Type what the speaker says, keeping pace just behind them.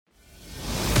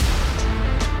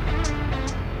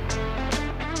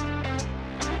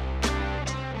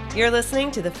You're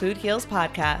listening to the Food Heals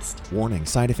Podcast. Warning,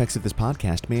 side effects of this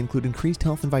podcast may include increased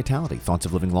health and vitality, thoughts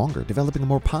of living longer, developing a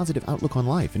more positive outlook on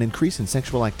life, an increase in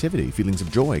sexual activity, feelings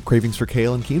of joy, cravings for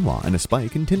kale and quinoa, and a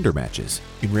spike in Tinder matches.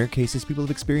 In rare cases, people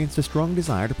have experienced a strong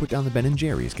desire to put down the Ben &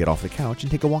 Jerry's, get off the couch, and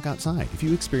take a walk outside. If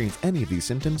you experience any of these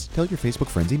symptoms, tell your Facebook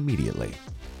friends immediately.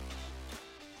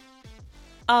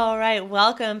 All right,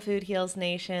 welcome Food Heals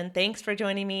Nation. Thanks for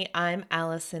joining me. I'm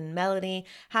Allison Melody.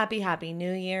 Happy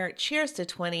New Year. Cheers to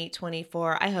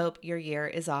 2024. I hope your year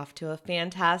is off to a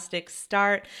fantastic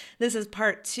start. This is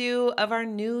part 2 of our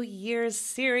New Year's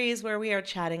series where we are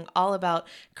chatting all about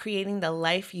creating the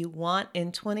life you want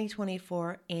in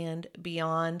 2024 and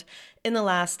beyond. In the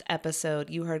last episode,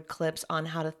 you heard clips on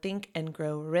how to think and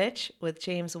grow rich with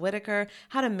James Whitaker,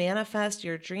 how to manifest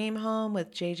your dream home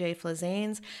with JJ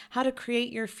Flazanes, how to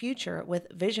create your future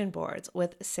with vision boards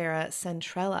with Sarah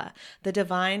Centrella, the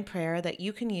divine prayer that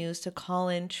you can use to call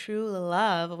in true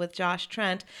love with Josh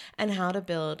Trent, and how to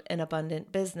build an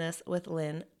abundant business with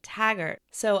Lynn Taggart.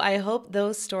 So I hope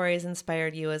those stories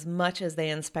inspired you as much as they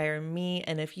inspire me.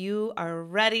 And if you are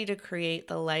ready to create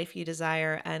the life you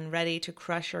desire and ready to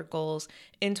crush your goals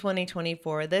in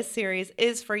 2024, this series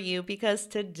is for you because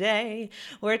today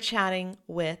we're chatting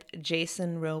with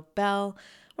Jason Wrobel.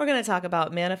 We're going to talk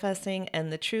about manifesting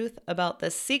and the truth about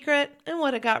the secret and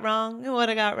what it got wrong and what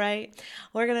it got right.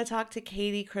 We're going to talk to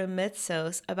Katie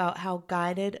Krimitsos about how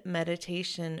guided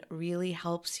meditation really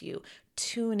helps you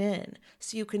tune in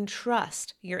so you can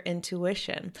trust your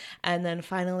intuition. And then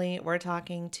finally, we're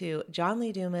talking to John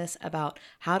Lee Dumas about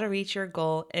how to reach your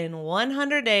goal in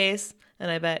 100 days. And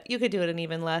I bet you could do it in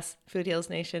even less, Food Heals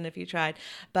Nation, if you tried.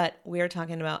 But we're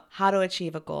talking about how to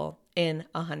achieve a goal in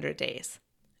 100 days.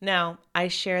 Now, I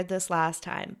shared this last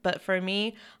time, but for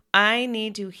me, I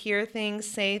need to hear things,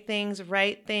 say things,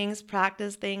 write things,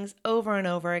 practice things over and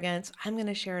over again. So I'm going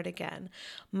to share it again.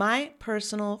 My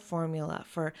personal formula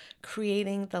for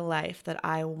creating the life that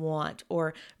I want,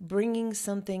 or bringing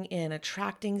something in,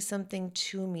 attracting something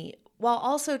to me, while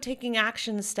also taking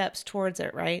action steps towards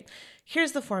it, right?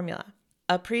 Here's the formula.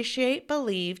 Appreciate,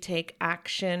 believe, take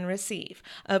action, receive.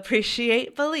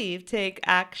 Appreciate, believe, take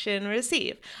action,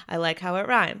 receive. I like how it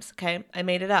rhymes, okay? I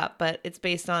made it up, but it's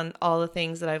based on all the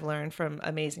things that I've learned from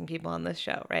amazing people on this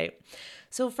show, right?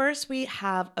 So first we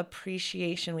have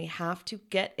appreciation. We have to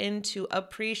get into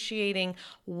appreciating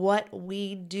what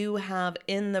we do have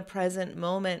in the present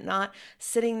moment, not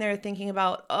sitting there thinking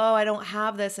about, oh, I don't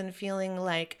have this, and feeling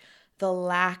like the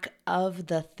lack of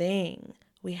the thing.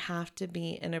 We have to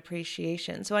be in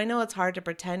appreciation. So I know it's hard to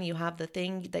pretend you have the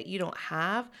thing that you don't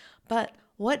have, but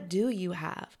what do you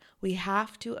have? We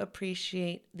have to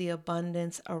appreciate the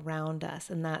abundance around us,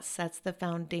 and that sets the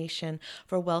foundation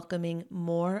for welcoming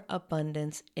more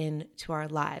abundance into our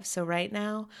lives. So right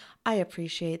now, I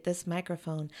appreciate this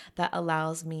microphone that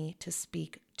allows me to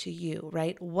speak to you,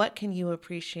 right? What can you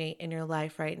appreciate in your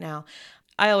life right now?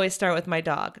 I always start with my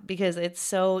dog because it's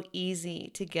so easy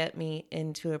to get me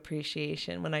into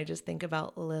appreciation when I just think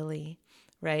about Lily,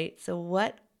 right? So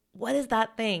what is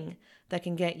that thing that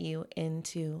can get you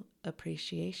into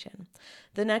appreciation?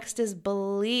 The next is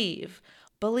believe.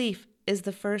 Belief is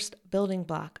the first building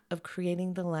block of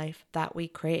creating the life that we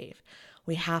crave.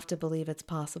 We have to believe it's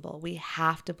possible. We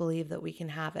have to believe that we can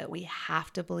have it. We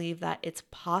have to believe that it's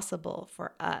possible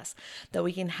for us, that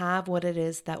we can have what it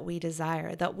is that we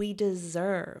desire, that we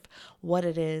deserve what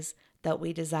it is that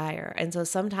we desire. And so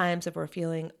sometimes if we're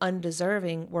feeling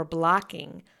undeserving, we're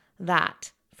blocking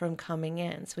that from coming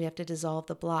in. So we have to dissolve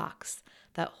the blocks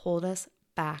that hold us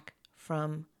back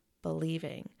from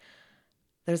believing.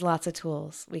 There's lots of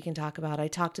tools we can talk about. I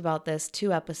talked about this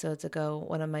 2 episodes ago,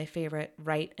 one of my favorite,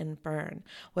 Write and Burn.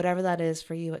 Whatever that is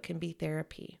for you, it can be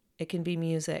therapy, it can be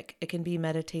music, it can be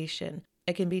meditation,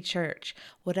 it can be church,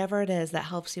 whatever it is that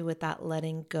helps you with that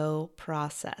letting go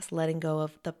process, letting go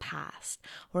of the past.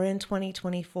 We're in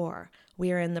 2024.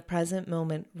 We are in the present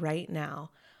moment right now.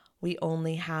 We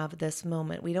only have this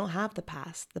moment. We don't have the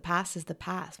past. The past is the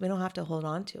past. We don't have to hold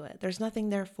on to it. There's nothing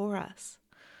there for us.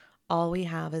 All we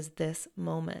have is this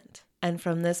moment. And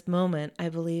from this moment, I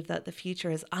believe that the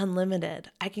future is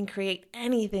unlimited. I can create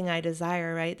anything I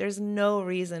desire, right? There's no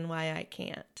reason why I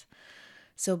can't.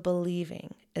 So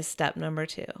believing is step number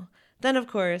 2. Then, of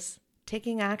course,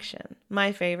 taking action.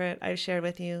 My favorite, I've shared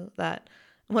with you that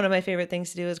one of my favorite things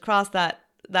to do is cross that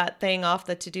thing off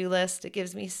the to-do list. It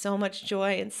gives me so much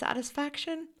joy and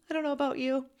satisfaction. I don't know about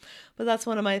you, but that's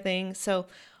one of my things. So,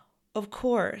 of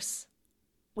course,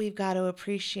 we've got to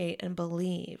appreciate and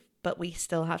believe, but we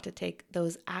still have to take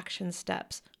those action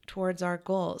steps towards our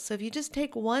goals. So if you just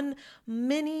take one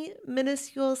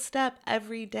minuscule step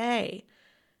every day,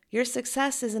 your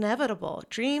success is inevitable.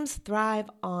 Dreams thrive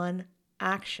on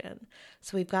action.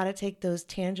 So we've got to take those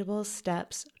tangible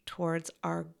steps towards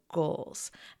our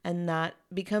goals. And that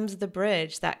becomes the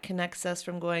bridge that connects us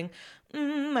from going,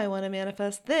 I want to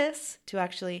manifest this, to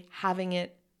actually having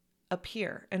it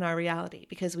appear in our reality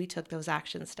because we took those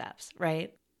action steps,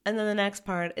 right? And then the next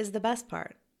part is the best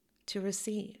part, to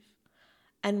receive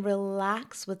and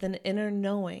relax with an inner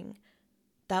knowing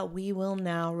that we will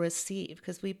now receive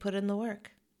because we put in the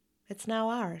work. It's now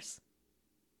ours.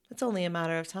 It's only a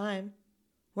matter of time.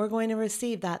 We're going to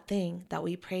receive that thing that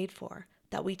we prayed for,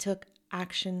 that we took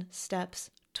action steps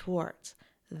towards.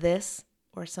 This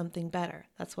or something better.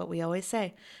 That's what we always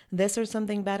say. This or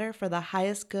something better for the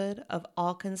highest good of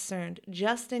all concerned,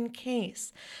 just in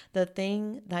case the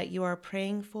thing that you are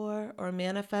praying for or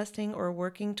manifesting or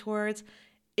working towards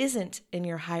isn't in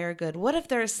your higher good. What if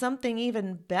there's something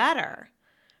even better,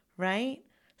 right?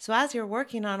 So as you're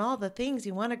working on all the things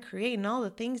you want to create and all the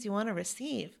things you want to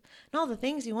receive and all the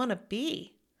things you want to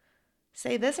be,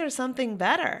 say this or something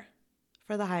better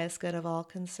for the highest good of all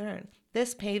concerned.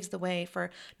 This paves the way for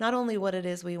not only what it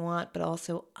is we want, but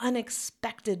also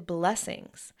unexpected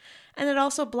blessings. And it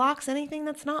also blocks anything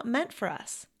that's not meant for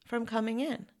us from coming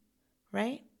in,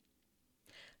 right?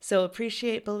 So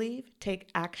appreciate, believe, take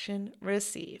action,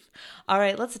 receive. All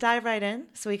right, let's dive right in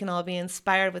so we can all be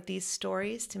inspired with these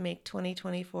stories to make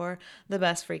 2024 the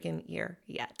best freaking year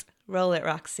yet. Roll it,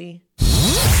 Roxy.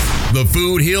 The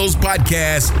Food Heals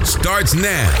Podcast starts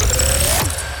now.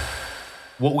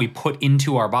 What we put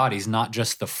into our bodies, not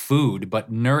just the food,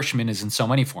 but nourishment is in so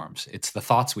many forms. It's the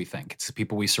thoughts we think. It's the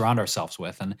people we surround ourselves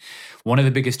with. And one of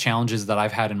the biggest challenges that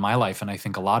I've had in my life, and I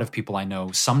think a lot of people I know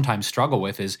sometimes struggle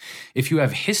with, is if you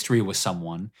have history with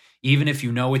someone, even if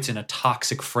you know it's in a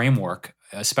toxic framework,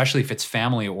 especially if it's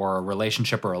family or a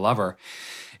relationship or a lover,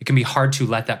 it can be hard to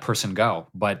let that person go.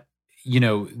 But you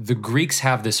know, the Greeks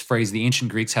have this phrase, the ancient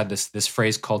Greeks had this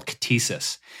phrase called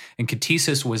ktisis. And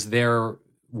ktisis was their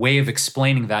way of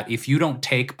explaining that if you don't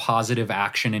take positive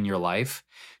action in your life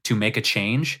to make a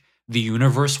change, the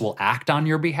universe will act on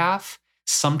your behalf,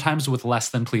 sometimes with less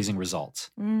than pleasing results.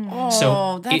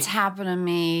 Oh, that's happened to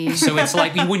me. So it's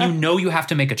like when you know you have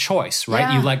to make a choice, right?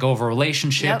 Yeah. You let go of a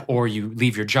relationship or you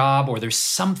leave your job or there's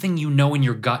something you know in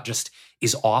your gut just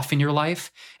is off in your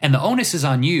life. And the onus is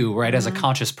on you, right, as a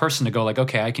conscious person to go like,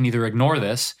 okay, I can either ignore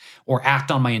this or act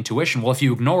on my intuition. Well, if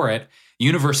you ignore it,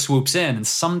 universe swoops in and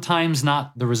sometimes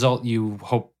not the result you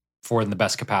hope for in the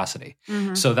best capacity.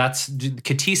 So that's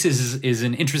ktisis is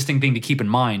an interesting thing to keep in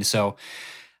mind. So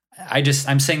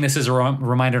I'm saying this as a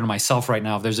reminder to myself right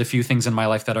now. There's a few things in my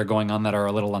life that are going on that are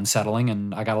a little unsettling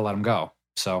and I got to let them go.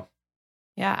 So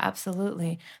yeah,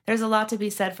 absolutely. There's a lot to be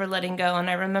said for letting go. And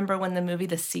I remember when the movie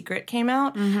The Secret came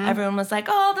out, everyone was like,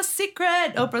 oh, The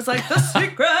Secret. Oprah's like, The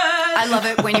Secret. I love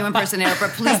it when you impersonate Oprah.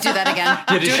 Please do that again.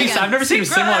 Yeah, do it again. I've never seen her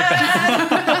sing like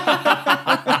that.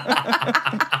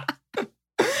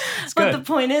 But the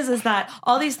point is that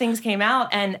all these things came out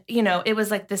and, you know, it was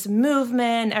like this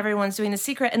movement, everyone's doing The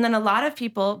Secret. And then a lot of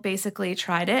people basically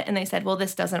tried it and they said, well,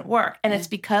 this doesn't work. And it's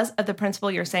because of the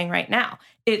principle you're saying right now.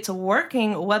 It's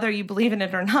working whether you believe in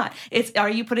it or not. Are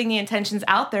you putting the intentions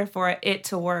out there for it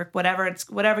to work,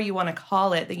 whatever you want to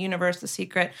call it, the universe, the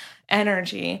secret,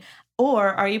 energy. Or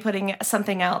are you putting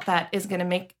something out that is going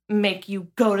to make you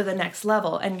go to the next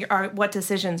level? And what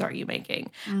decisions are you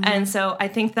making? And so I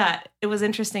think that it was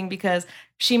interesting because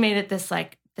she made it this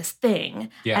thing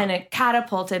and it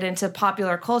catapulted into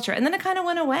popular culture. And then it kind of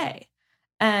went away.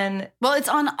 And well, it's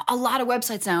on a lot of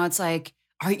websites now. It's like,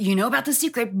 you know about The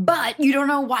Secret, but you don't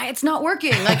know why it's not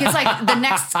working. Like it's like the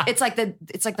next, it's like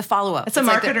the follow-up. It's a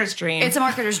marketer's dream. It's a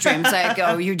marketer's dream. It's like,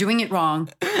 oh, you're doing it wrong.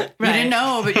 Right. You didn't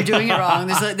know, but you're doing it wrong.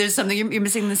 There's something you're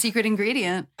missing, the secret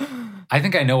ingredient. I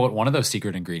think I know what one of those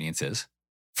secret ingredients is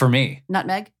for me.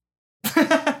 Nutmeg?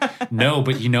 No,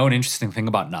 but you know an interesting thing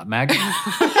about nutmeg?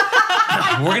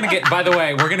 We're going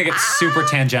to get super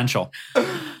tangential.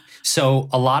 So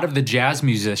a lot of the jazz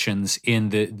musicians in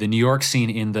the New York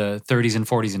scene in the 30s and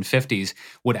 40s and 50s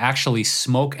would actually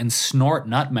smoke and snort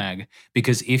nutmeg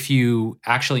because if you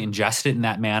actually ingest it in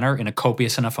that manner in a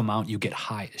copious enough amount, you get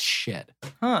high as shit.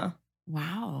 Huh.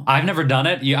 Wow. I've never done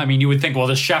it. I mean, you would think, well,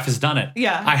 the chef has done it.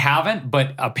 Yeah. I haven't,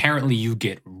 but apparently you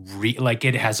get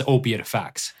it has opiate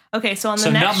effects. Okay, so on the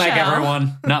next nutmeg, show,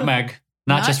 everyone, nutmeg.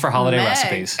 Not just for holiday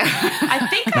recipes. I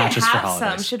think Not just for have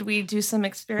holidays. some. Should we do some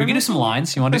experiments? We can do some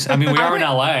lines. You want to do some? I mean, we are in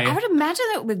LA. I would imagine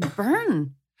that would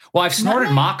burn. Well, I've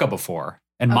snorted Nutmeg? maca before,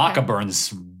 and Okay. maca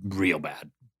burns real bad.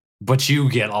 But you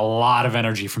get a lot of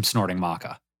energy from snorting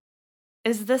maca.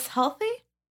 Is this healthy?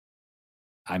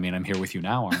 I mean, I'm here with you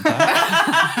now, aren't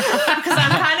I? Because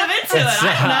I'm kind of into it.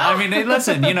 I don't know. I mean,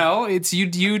 listen, it's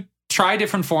you try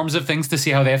different forms of things to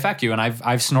see how they affect you. And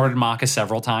I've snorted maca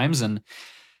several times, and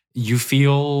you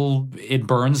feel it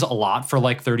burns a lot for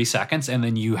like 30 seconds, and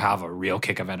then you have a real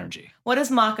kick of energy. What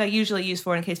is maca usually used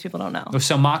for, in case people don't know?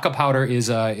 So maca powder is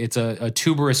it's a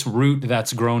tuberous root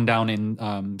that's grown down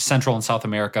in Central and South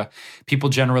America. People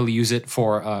generally use it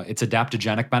for its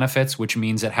adaptogenic benefits, which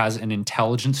means it has an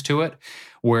intelligence to it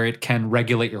where it can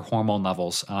regulate your hormone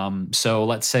levels. So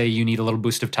let's say you need a little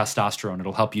boost of testosterone.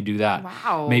 It'll help you do that.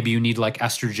 Wow. Maybe you need like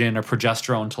estrogen or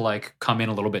progesterone to like come in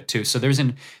a little bit too. So there's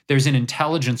an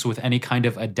intelligence with any kind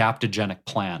of adaptogenic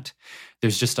plant.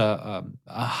 There's just a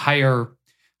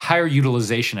higher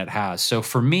utilization it has. So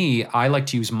for me, I like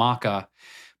to use maca,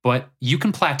 but you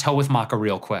can plateau with maca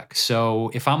real quick. So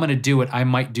if I'm going to do it, I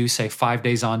might do say 5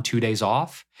 days on, 2 days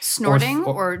off. Snorting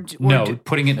no,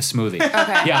 putting it in a smoothie.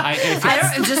 Okay. Yeah, I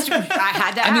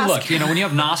had to ask. I mean, look, when you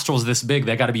have nostrils this big,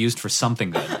 they got to be used for something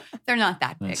good. They're not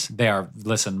that big. They are.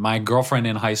 Listen, my girlfriend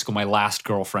in high school, my last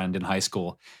girlfriend in high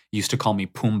school, used to call me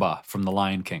Pumbaa from The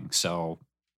Lion King. So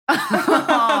Yeah.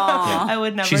 I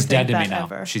would never. She's dead think to me that now.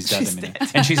 ever. She's dead to me now.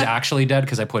 And she's actually dead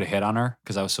because I put a hit on her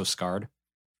because I was so scarred.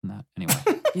 Anyway.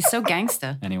 You're so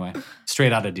gangsta. Anyway,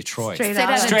 straight out of Detroit. Straight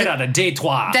out of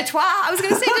Detroit. Detroit. I was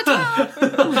going to say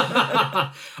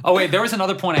Detroit. Oh, wait, there was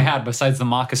another point I had besides the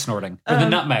maca snorting. Or the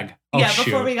nutmeg. Oh, yeah, shoot.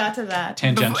 before we got to that.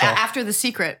 Tangential. After The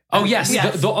Secret. Oh, yes.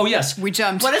 Yes. Oh, yes. We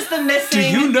jumped. What is the missing Do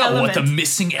you know element? what the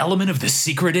missing element of The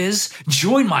Secret is?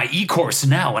 Join my e-course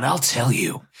now and I'll tell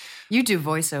you. You do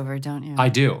voiceover, don't you? I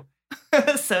do.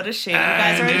 So does she. You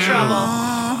guys are in trouble.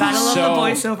 Battle of the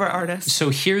voiceover artists.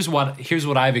 So here's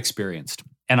what I've experienced.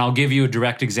 And I'll give you a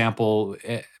direct example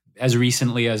as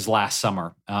recently as last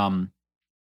summer.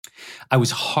 I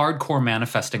was hardcore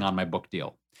manifesting on my book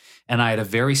deal. And I had a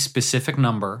very specific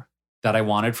number that I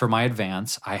wanted for my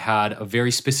advance. I had a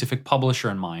very specific publisher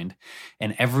in mind.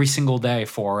 And every single day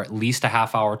for at least a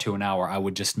half hour to an hour, I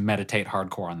would just meditate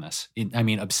hardcore on this.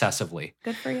 Obsessively.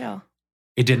 Good for you.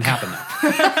 It didn't happen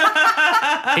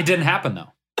though. It didn't happen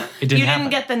though. It didn't happen. You didn't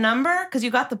get the number because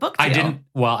you got the book deal. I didn't.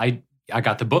 Well, I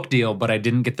got the book deal, but I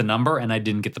didn't get the number and I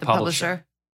didn't get the publisher.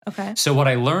 Okay. So what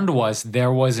I learned was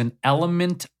there was an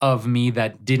element of me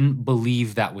that didn't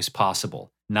believe that was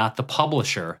possible. Not the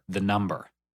publisher, the number.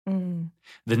 Mm.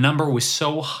 The number was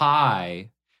so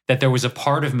high that there was a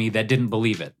part of me that didn't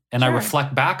believe it. And I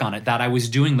reflect back on it, that I was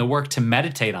doing the work to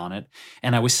meditate on it.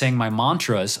 And I was saying my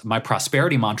mantras, my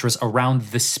prosperity mantras around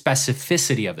the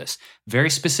specificity of this. Very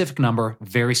specific number,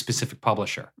 very specific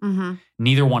publisher. Mm-hmm.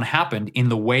 Neither one happened in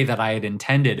the way that I had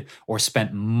intended or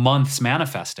spent months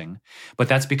manifesting. But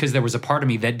that's because there was a part of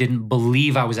me that didn't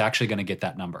believe I was actually going to get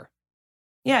that number.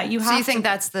 Yeah, you have So you think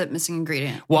that's the missing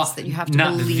ingredient? Well, that you have to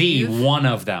not believe? the one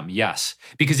of them, yes.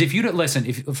 Because if you listen,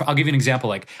 if I'll give you an example,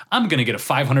 like I'm going to get a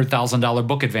 $500,000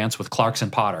 book advance with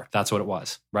Clarkson Potter. That's what it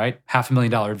was, right?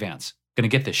 $500,000 advance. Going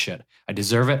to get this shit. I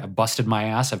deserve it. I busted my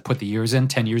ass. I've put the years in,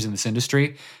 10 years in this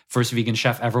industry. First vegan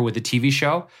chef ever with a TV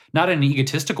show. Not in an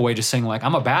egotistical way, just saying like,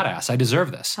 I'm a badass. I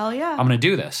deserve this. Hell yeah. I'm going to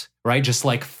do this, right? Just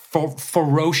like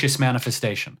ferocious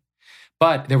manifestation.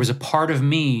 But there was a part of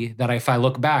me that, if I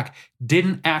look back,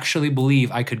 didn't actually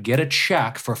believe I could get a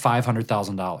check for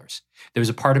 $500,000. There was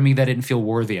a part of me that didn't feel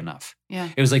worthy enough. Yeah.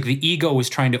 It was like the ego was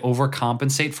trying to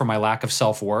overcompensate for my lack of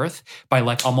self-worth by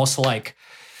like almost like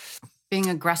Being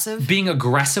aggressive? being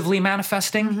aggressively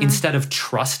manifesting instead of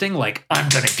trusting, like, I'm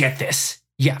going to get this.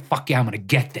 Yeah, fuck yeah, I'm going to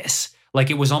get this. Like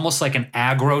it was almost like an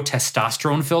aggro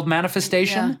testosterone-filled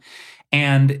manifestation. Yeah.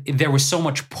 And there was so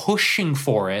much pushing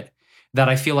for it that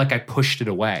I feel like I pushed it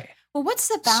away. Well, what's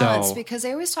the balance? So- Because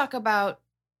they always talk about,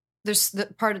 there's the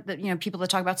part of the, people that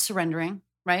talk about surrendering,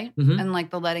 right? Mhm. And like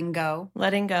the letting go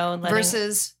letting go and letting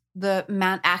versus the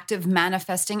active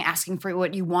manifesting, asking for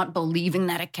what you want, believing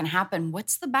that it can happen.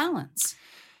 What's the balance?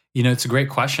 It's a great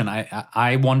question.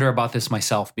 I wonder about this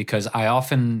myself because I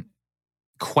often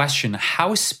question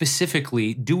how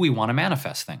specifically do we want to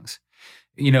manifest things?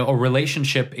 A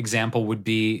relationship example would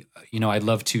be, I'd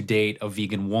love to date a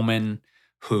vegan woman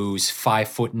who's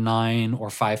 5'9" or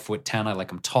 5'10". I like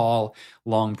them tall,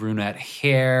 long brunette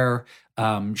hair.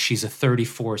 She's a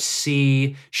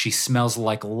 34C. She smells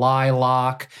like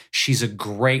lilac. She's a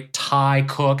great Thai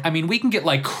cook. I mean, we can get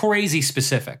like crazy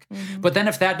specific. But then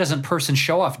if that person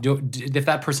show up, if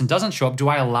that person doesn't show up, do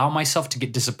I allow myself to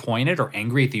get disappointed or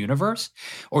angry at the universe?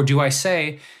 Or do I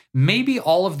say, maybe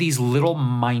all of these little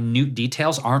minute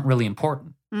details aren't really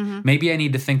important? Maybe I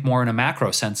need to think more in a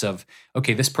macro sense of,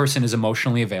 okay, this person is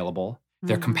emotionally available.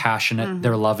 They're compassionate.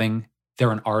 They're loving.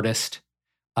 They're an artist.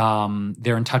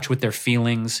 They're in touch with their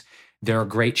feelings. They're a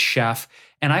great chef.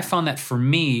 And I found that for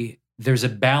me, there's a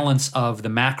balance of the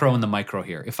macro and the micro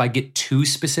here. If I get too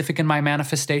specific in my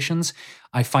manifestations,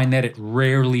 I find that it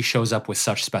rarely shows up with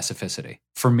such specificity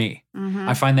for me.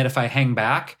 I find that if I hang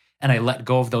back and I let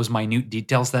go of those minute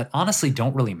details that honestly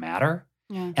don't really matter,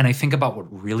 and I think about what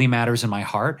really matters in my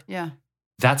heart,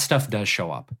 that stuff does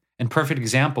show up. And perfect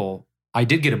example, I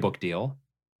did get a book deal.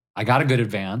 I got a good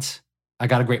advance. I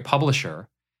got a great publisher.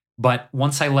 But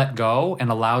once I let go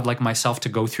and allowed like myself to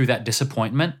go through that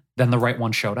disappointment, then the right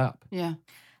one showed up. Yeah.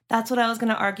 That's what I was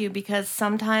going to argue, because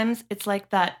sometimes it's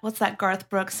like that. What's that Garth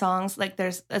Brooks songs? Like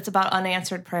it's about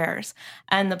unanswered prayers.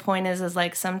 And the point is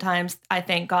like sometimes I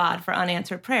thank God for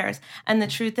unanswered prayers. And the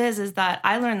truth is that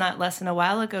I learned that lesson a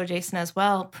while ago, Jason, as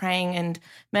well, praying and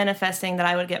manifesting that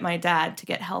I would get my dad to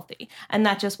get healthy. And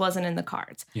that just wasn't in the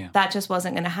cards. Yeah. That just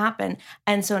wasn't going to happen.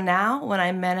 And so now when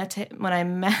I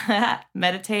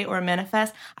meditate or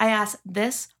manifest, I ask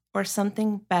this or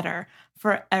something better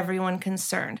for everyone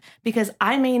concerned, because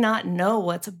I may not know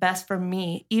what's best for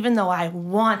me, even though I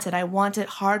want it. I want it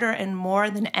harder and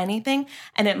more than anything.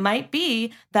 And it might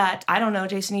be that, I don't know,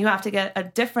 Jason, you have to get a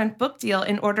different book deal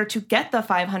in order to get the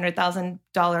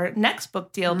 $500,000 next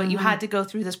book deal, but you had to go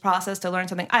through this process to learn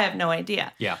something. I have no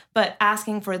idea. Yeah. But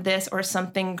asking for this or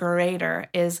something greater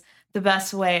is the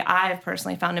best way I've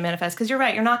personally found to manifest. Because you're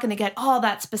right, you're not going to get all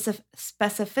that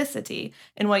specificity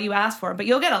in what you ask for, but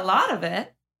you'll get a lot of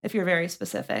it if you're very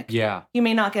specific. Yeah. You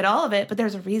may not get all of it, but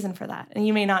there's a reason for that. And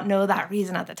you may not know that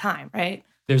reason at the time, right?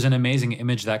 There's an amazing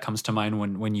image that comes to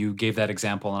mind when you gave that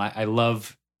example. And I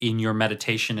love in your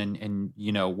meditation and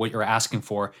you know what you're asking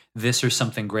for, this or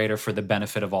something greater for the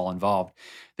benefit of all involved.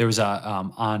 There was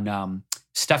on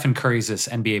Stephen Curry's this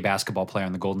NBA basketball player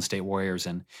on the Golden State Warriors,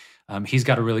 and he's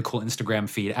got a really cool Instagram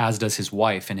feed, as does his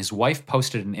wife. And his wife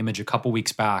posted an image a couple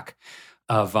weeks back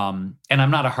of, and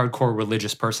I'm not a hardcore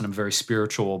religious person, I'm very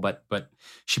spiritual, but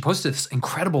she posted this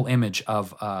incredible image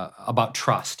of about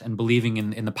trust and believing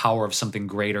in the power of something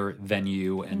greater than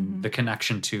you and the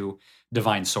connection to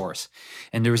divine source.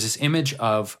 And there was this image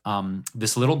of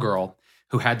this little girl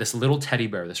who had this little teddy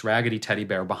bear, this raggedy teddy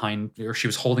bear behind, or she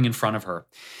was holding in front of her.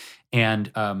 And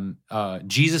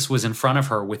Jesus was in front of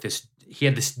her with this, he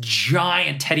had this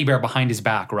giant teddy bear behind his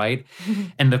back, right?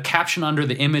 And the caption under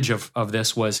the image of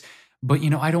this was, but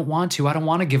I don't want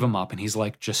to give him up. And he's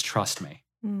like, just trust me.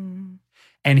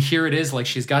 And here it is, like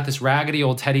she's got this raggedy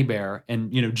old teddy bear,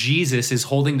 and Jesus is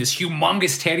holding this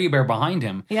humongous teddy bear behind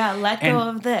him. Yeah, let go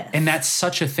of this. And that's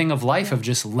such a thing of life of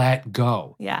just let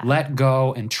go. Yeah. Let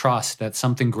go and trust that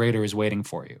something greater is waiting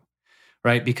for you.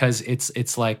 Right? Because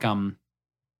it's like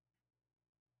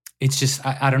it's just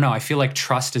I don't know. I feel like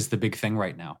trust is the big thing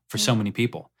right now for so many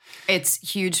people. It's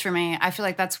huge for me. I feel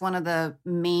like that's one of the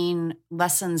main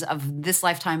lessons of this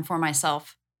lifetime for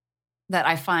myself, that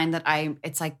I find that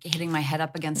it's like hitting my head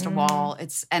up against a wall.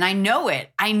 And I know it.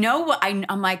 I know what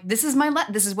I'm like, this is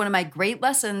one of my great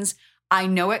lessons. I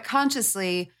know it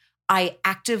consciously. I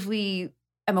actively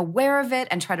am aware of it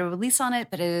and try to release on it,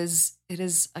 but it is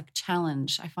a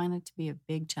challenge. I find it to be a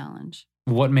big challenge.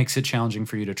 What makes it challenging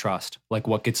for you to trust? Like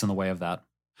what gets in the way of that?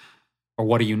 Or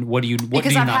what do you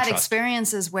because I've had trust?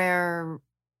 experiences where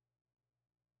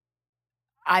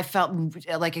I felt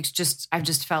like I've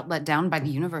just felt let down by the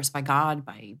universe, by God,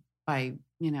 by I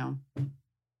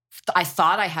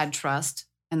thought I had trust,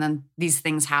 and then these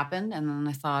things happened, and then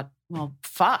I thought, well,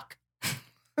 fuck.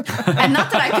 and not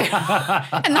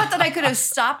that I could have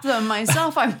stopped them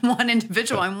myself. I'm one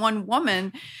individual, I'm one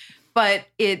woman. But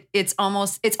it's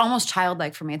almost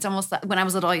childlike for me. It's almost like when I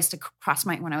was little, I used to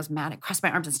when I was mad, I'd cross my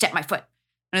arms and stamp my foot.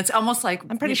 And it's almost like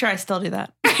I'm pretty sure I still do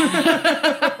that. It's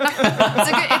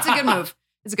a good move.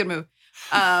 It's a good move.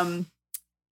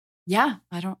 Yeah,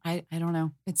 I don't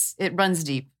know. It runs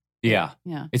deep. Yeah.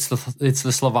 It's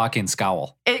the Slovakian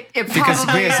scowl. It because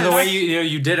probably is. the way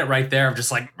you did it right there,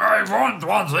 just like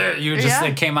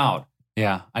it came out.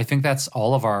 Yeah, I think that's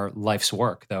all of our life's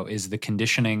work, though, is the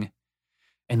conditioning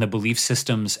and the belief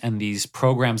systems and these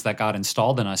programs that got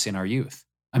installed in us in our youth.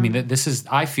 I mean,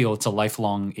 I feel it's a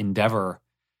lifelong endeavor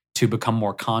to become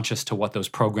more conscious to what those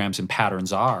programs and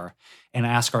patterns are and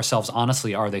ask ourselves,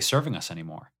 honestly, are they serving us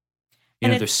anymore?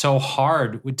 They're so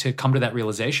hard to come to that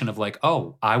realization of like,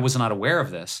 oh, I was not aware of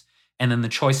this. And then the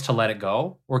choice to let it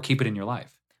go or keep it in your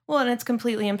life. Well, and it's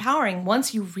completely empowering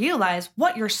once you realize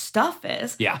what your stuff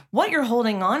is, what you're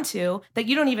holding on to that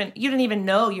you didn't even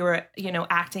know you were,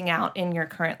 acting out in your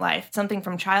current life. Something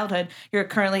from childhood you're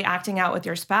currently acting out with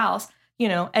your spouse,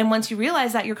 and once you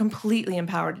realize that, you're completely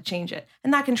empowered to change it.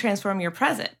 And that can transform your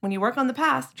present. When you work on the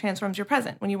past, it transforms your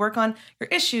present. When you work on your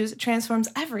issues, it transforms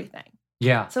everything.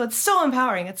 Yeah. So it's so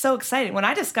empowering. It's so exciting. When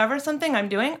I discover something I'm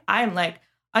doing, I'm like,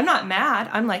 I'm not mad.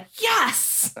 I'm like,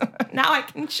 yes, now I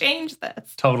can change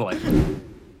this. Totally.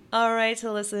 All right, to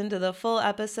listen to the full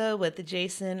episode with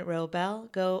Jason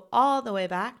Wrobel, go all the way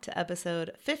back to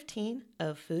episode 15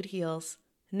 of Food Heals.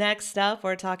 Next up,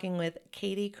 we're talking with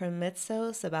Katie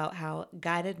Kremitzos about how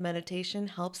guided meditation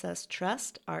helps us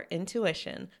trust our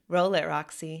intuition. Roll it,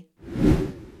 Roxy.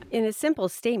 In a simple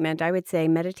statement, I would say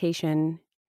meditation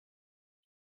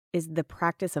is the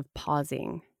practice of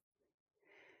pausing.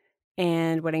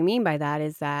 And what I mean by that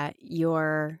is that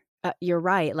you're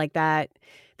right, like that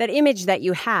image that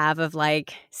you have of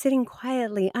like sitting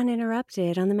quietly,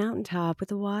 uninterrupted on the mountaintop with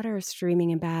the water streaming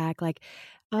in back, like,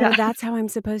 oh, Yeah. that's how I'm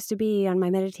supposed to be on my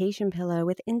meditation pillow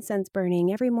with incense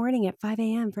burning every morning at 5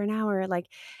 a.m. for an hour. Like,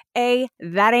 A,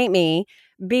 that ain't me.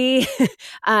 B,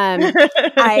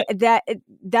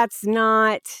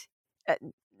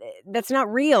 that's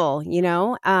not real, you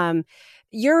know?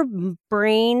 Your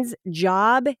brain's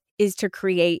job is to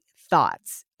create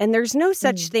thoughts. And there's no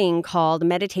such thing called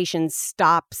meditation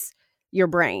stops your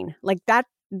brain. Like that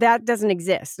doesn't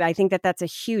exist. I think that that's a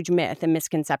huge myth and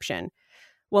misconception.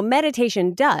 What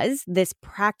meditation does, this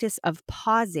practice of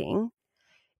pausing,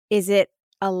 is it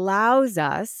allows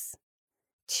us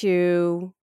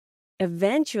to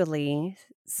eventually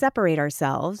separate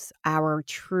ourselves, our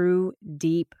true,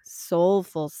 deep,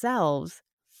 soulful selves,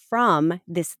 from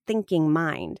this thinking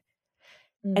mind.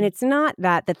 And it's not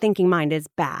that the thinking mind is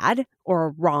bad or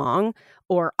wrong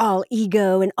or all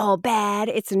ego and all bad.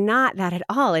 It's not that at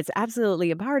all. It's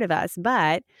absolutely a part of us.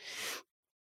 But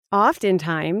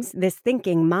oftentimes, this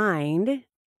thinking mind,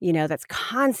 you know, that's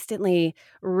constantly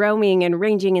roaming and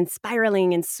ranging and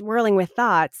spiraling and swirling with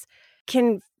thoughts,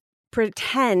 can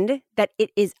pretend that it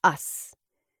is us.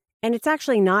 And it's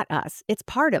actually not us. It's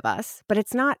part of us, but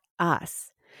it's not us.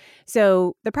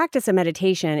 So the practice of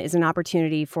meditation is an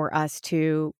opportunity for us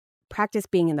to practice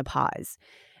being in the pause.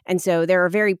 And so there are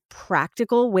very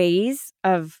practical ways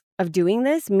of doing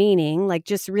this, meaning like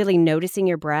just really noticing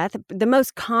your breath. The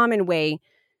most common way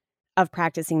of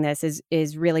practicing this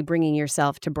is really bringing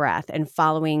yourself to breath and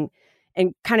following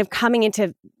and kind of coming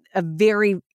into a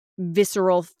very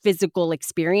visceral physical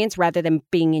experience rather than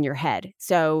being in your head.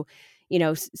 So, you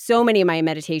know, so many of my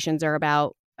meditations are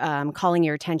about calling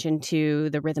your attention to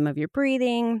the rhythm of your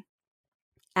breathing,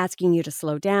 asking you to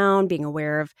slow down, being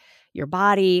aware of your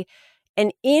body.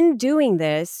 And in doing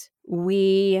this,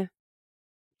 we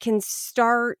can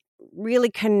start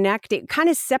really connecting, kind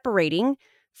of separating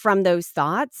from those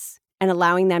thoughts and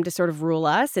allowing them to sort of rule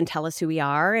us and tell us who we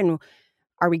are and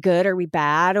are we good? Are we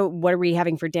bad? What are we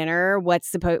having for dinner? What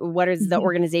is the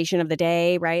organization of the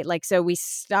day, right? Like, so we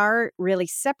start really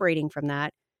separating from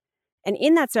that. And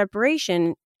in that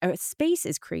separation, a space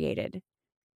is created,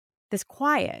 this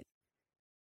quiet.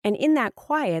 And in that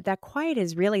quiet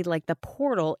is really like the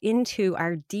portal into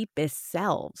our deepest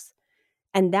selves.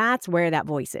 And that's where that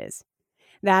voice is.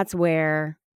 That's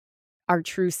where our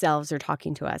true selves are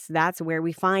talking to us. That's where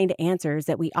we find answers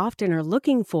that we often are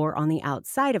looking for on the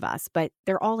outside of us, but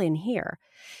they're all in here.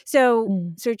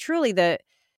 So truly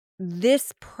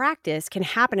this practice can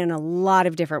happen in a lot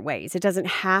of different ways. It doesn't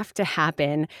have to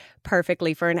happen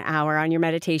perfectly for an hour on your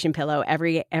meditation pillow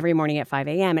every morning at 5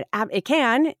 a.m. It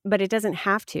can, but it doesn't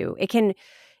have to. It can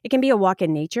be a walk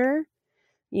in nature.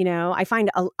 You know, I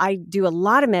find I do a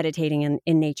lot of meditating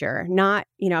in nature. Not,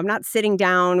 you know, I'm not sitting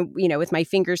down, you know, with my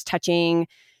fingers touching,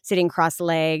 sitting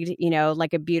cross-legged, you know,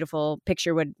 like a beautiful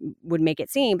picture would make it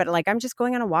seem. But like I'm just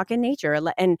going on a walk in nature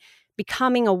and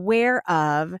becoming aware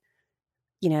of,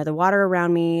 you know, the water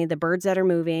around me, the birds that are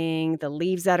moving, the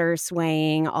leaves that are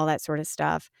swaying, all that sort of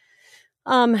stuff.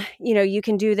 You know, you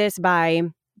can do this by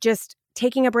just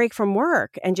taking a break from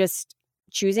work and just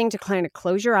choosing to kind of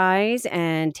close your eyes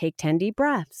and take 10 deep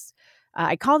breaths.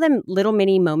 I call them little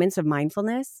mini moments of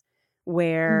mindfulness,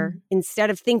 where instead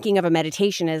of thinking of a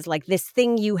meditation as like this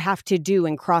thing you have to do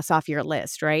and cross off your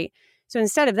list, right? So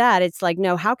instead of that, it's like,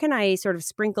 no, how can I sort of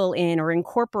sprinkle in or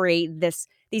incorporate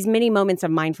these mini moments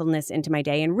of mindfulness into my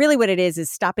day? And really what it is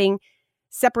stopping,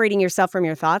 separating yourself from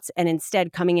your thoughts and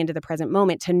instead coming into the present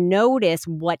moment to notice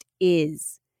what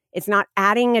is. It's not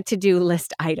adding a to-do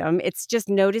list item. It's just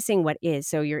noticing what is.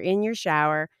 So you're in your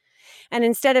shower, and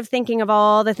instead of thinking of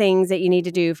all the things that you need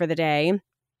to do for the day,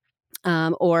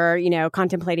 or, you know,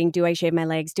 contemplating, do I shave my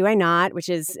legs? Do I not? Which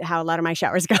is how a lot of my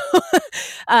showers go.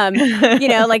 You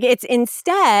know, like it's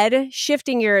instead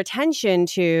shifting your attention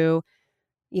to,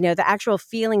 you know, the actual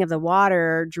feeling of the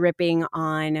water dripping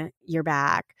on your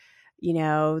back. You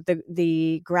know,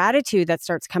 the gratitude that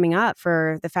starts coming up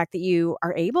for the fact that you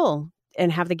are able and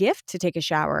have the gift to take a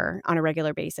shower on a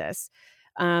regular basis.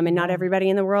 And not everybody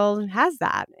in the world has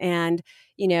that. And,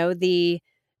 you know, the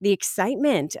the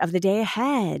excitement of the day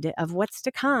ahead, of what's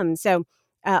to come. So,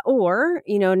 or,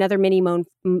 another mini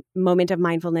moment of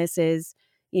mindfulness is,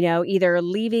 either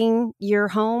leaving your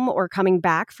home or coming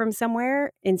back from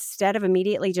somewhere, instead of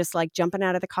immediately just like jumping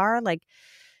out of the car, like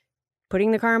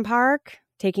putting the car in park,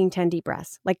 taking 10 deep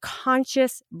breaths, like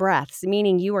conscious breaths,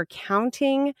 meaning you are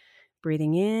counting,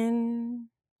 breathing in,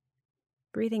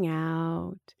 breathing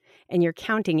out, and you're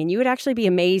counting. And you would actually be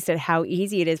amazed at how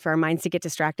easy it is for our minds to get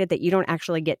distracted, that you don't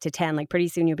actually get to 10. Like pretty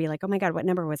soon you'll be like, oh my God, what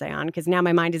number was I on? Because now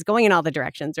my mind is going in all the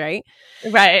directions, right?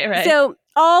 Right. So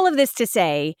all of this to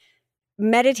say,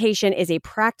 meditation is a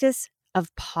practice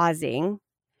of pausing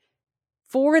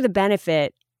for the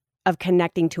benefit of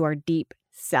connecting to our deep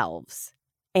selves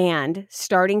and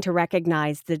starting to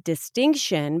recognize the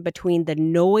distinction between the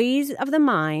noise of the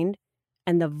mind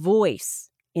and the voice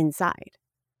inside.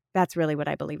 That's really what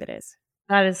I believe it is.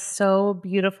 That is so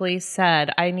beautifully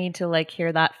said. I need to like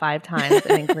hear that 5 times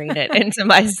and ingrain it into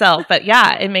myself. But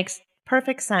yeah, it makes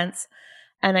perfect sense.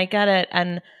 And I get it.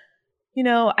 And,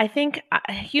 I think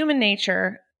human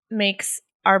nature makes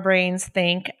our brains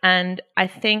think. And I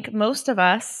think most of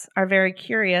us are very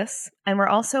curious, and we're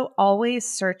also always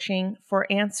searching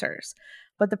for answers.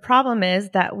 But the problem is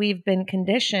that we've been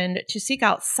conditioned to seek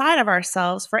outside of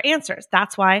ourselves for answers.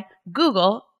 That's why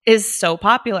Google is so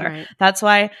popular. Right. That's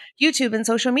why YouTube and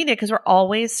social media, because we're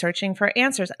always searching for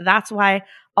answers. That's why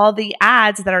all the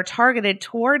ads that are targeted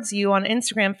towards you on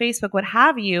Instagram, Facebook, what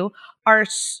have you,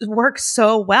 work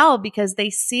so well, because they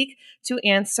seek to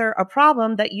answer a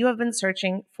problem that you have been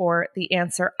searching for the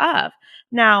answer of.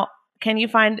 Now, can you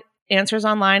find answers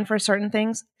online for certain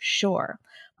things? Sure.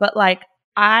 But like,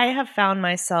 I have found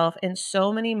myself in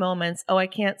so many moments, I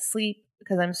can't sleep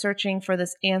because I'm searching for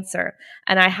this answer,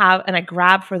 and I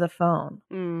grab for the phone.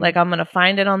 Like I'm going to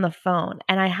find it on the phone,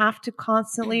 and I have to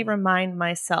constantly remind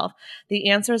myself the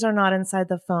answers are not inside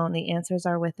the phone. The answers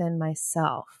are within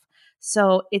myself.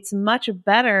 So it's much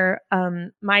better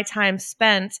my time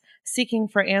spent seeking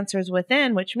for answers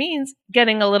within, which means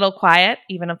getting a little quiet,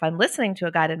 even if I'm listening to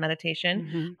a guided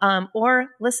meditation, or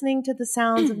listening to the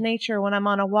sounds of nature when I'm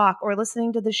on a walk, or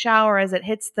listening to the shower as it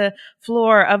hits the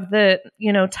floor of the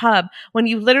tub. When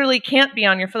you literally can't be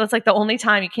on your phone, that's like the only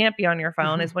time you can't be on your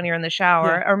phone is when you're in the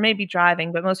shower, or maybe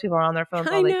driving. But most people are on their phones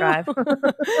while they drive.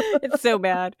 It's so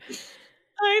bad.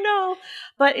 I know.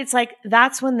 But it's like,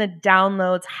 that's when the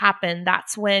downloads happen.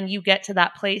 That's when you get to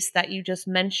that place that you just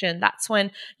mentioned. That's when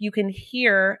you can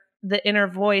hear the inner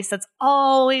voice that's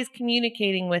always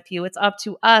communicating with you. It's up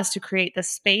to us to create the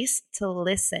space to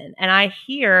listen. And I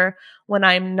hear when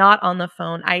I'm not on the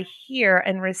phone. I hear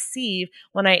and receive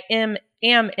when I am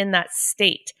in that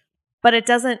state. But it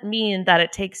doesn't mean that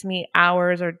it takes me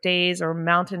hours or days or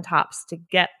mountaintops to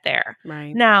get there.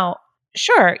 Right. Now,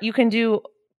 sure, you can do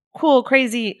cool,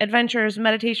 crazy adventures,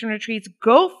 meditation retreats,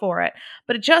 go for it.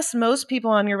 But just most people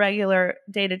on your regular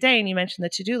day-to-day, and you mentioned the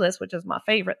to-do list, which is my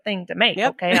favorite thing to make.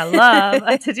 Yep. Okay. I love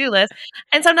a to-do list.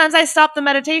 And sometimes I stop the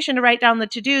meditation to write down the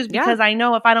to-dos because I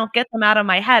know if I don't get them out of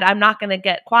my head, I'm not going to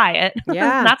get quiet.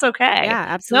 Yeah. That's okay. Yeah,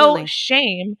 absolutely. No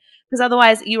shame, because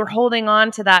otherwise you are holding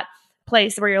on to that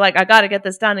place where you're like, I got to get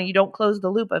this done, and you don't close the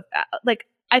loop of like,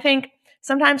 I think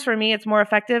sometimes for me, it's more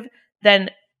effective than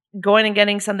going and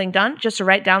getting something done just to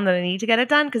write down that I need to get it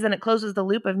done, because then it closes the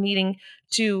loop of needing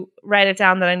to write it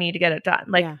down that I need to get it done.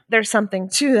 Like there's something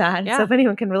to that. Yeah. So if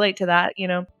anyone can relate to that,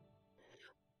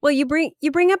 Well, you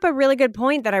bring up a really good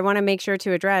point that I want to make sure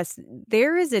to address.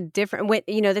 There is a different,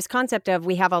 this concept of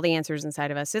we have all the answers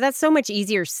inside of us. So that's so much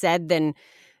easier said than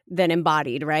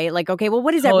embodied, right? Like, okay, well,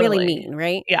 what does that really mean,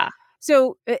 right? Yeah.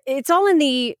 So it's all in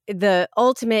the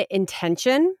ultimate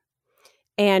intention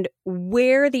and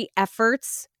where the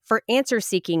efforts for answer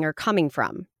seeking are coming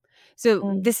from.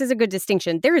 So this is a good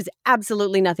distinction. There is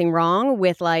absolutely nothing wrong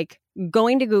with like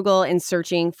going to Google and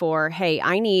searching for, hey,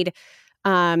 I need,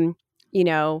 what's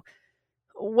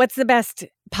the best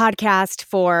podcast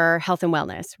for health and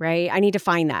wellness, right? I need to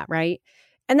find that, right?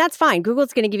 And that's fine.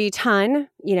 Google's going to give you a ton.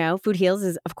 Food Heals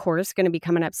is, of course, going to be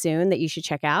coming up soon that you should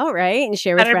check out, right? And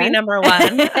share with friends. Better be number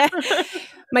one.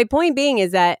 My point being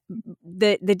is that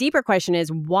the deeper question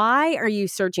is, why are you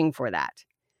searching for that?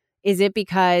 Is it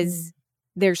because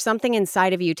there's something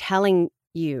inside of you telling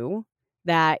you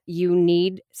that you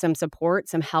need some support,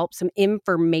 some help, some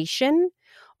information?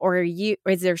 Or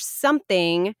is there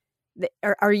something that,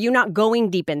 are you not going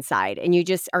deep inside and you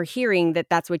just are hearing that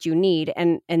that's what you need?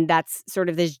 And that's sort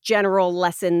of this general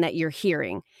lesson that you're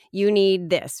hearing. You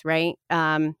need this, right?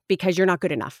 Because you're not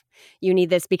good enough. You need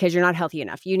this because you're not healthy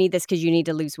enough. You need this because you need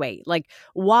to lose weight. Like,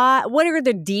 what are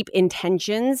the deep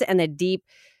intentions and the deep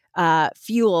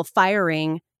fuel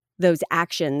firing those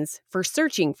actions for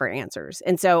searching for answers.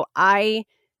 And so I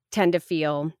tend to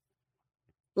feel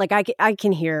like I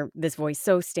can hear this voice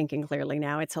so stinking clearly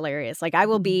now. It's hilarious. Like I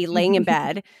will be laying in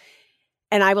bed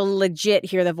and I will legit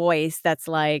hear the voice that's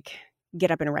like,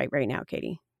 get up and write right now,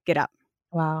 Katie. Get up.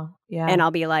 Wow. Yeah. And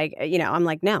I'll be like, I'm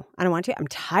like, no, I don't want to. I'm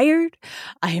tired.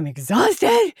 I am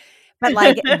exhausted. But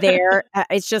like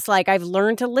it's just like I've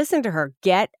learned to listen to her.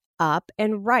 Get up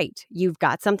and write. You've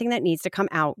got something that needs to come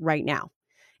out right now.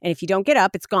 And if you don't get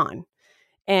up, it's gone.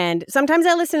 And sometimes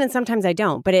I listen and sometimes I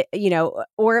don't. But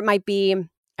or it might be,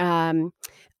 I'll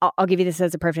give you this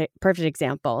as a perfect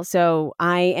example. So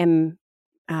I am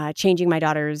changing my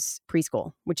daughter's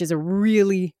preschool, which is a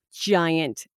really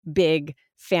giant, big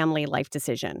family life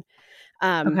decision.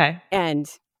 Okay. And,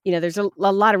 there's a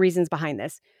lot of reasons behind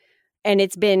this. And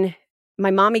it's been, my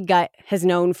mommy gut has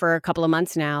known for a couple of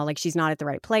months now, like she's not at the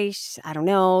right place. I don't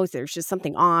know. There's just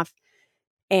something off.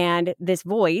 And this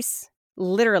voice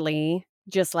literally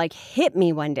just like hit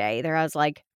me one day there. I was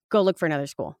like, go look for another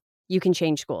school. You can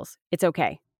change schools. It's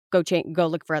okay. Go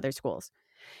look for other schools.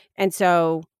 And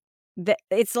so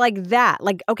it's like that.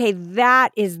 Like, okay,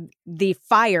 that is the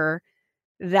fire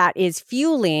that is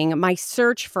fueling my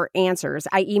search for answers,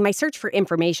 i.e. my search for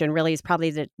information really is probably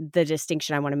the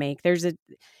distinction I want to make. There's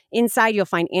inside you'll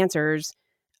find answers,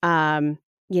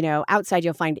 outside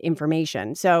you'll find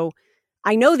information. So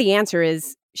I know the answer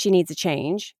is she needs a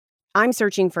change. I'm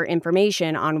searching for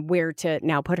information on where to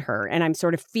now put her. And I'm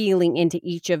sort of feeling into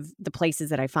each of the places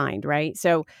that I find, right?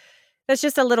 So that's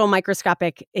just a little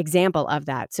microscopic example of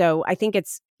that. So I think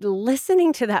it's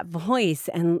listening to that voice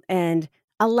and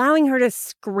allowing her to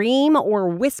scream or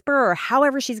whisper or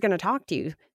however she's going to talk to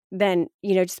you, then,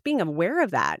 just being aware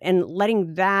of that and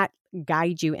letting that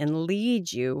guide you and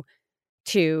lead you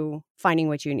to finding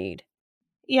what you need.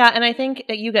 Yeah. And I think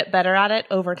that you get better at it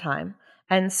over time.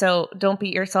 And so don't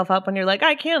beat yourself up when you're like,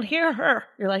 I can't hear her.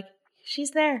 You're like,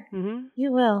 she's there. Mm-hmm.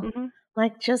 You will. Mm-hmm.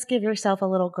 Like, just give yourself a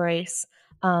little grace,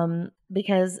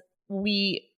 because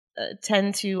we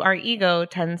our ego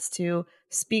tends to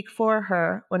speak for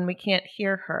her when we can't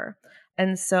hear her.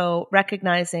 And so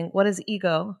recognizing what is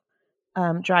ego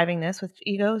driving this, which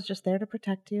ego is just there to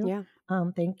protect you. Yeah.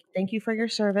 Thank you for your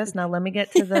service. Now let me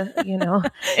get to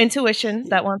the, intuition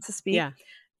that wants to speak. Yeah.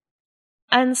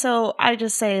 And so I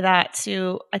just say that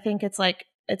I think it's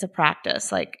a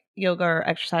practice, like yoga or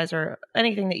exercise or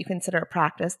anything that you consider a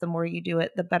practice. The more you do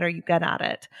it, the better you get at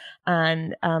it.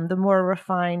 And the more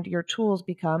refined your tools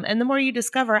become, and the more you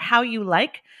discover how you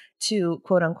like to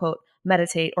quote unquote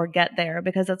meditate or get there,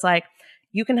 because it's like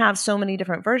you can have so many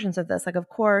different versions of this. Like, of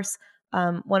course,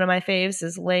 one of my faves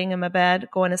is laying in my bed,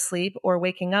 going to sleep, or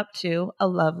waking up to a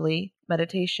lovely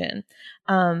meditation.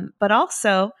 But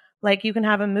also, like, you can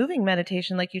have a moving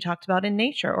meditation like you talked about in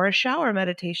nature, or a shower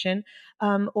meditation.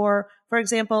 Or, for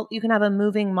example, you can have a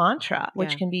moving mantra,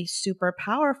 which can be super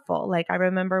powerful. Like, I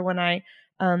remember when I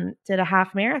did a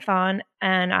half marathon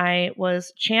and I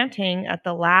was chanting at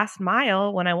the last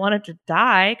mile when I wanted to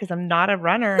die, because I'm not a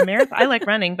runner. I like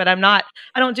running, but I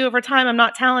don't do it for time. I'm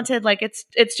not talented. Like,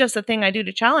 it's just a thing I do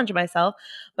to challenge myself,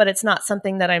 but it's not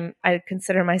something that I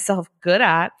consider myself good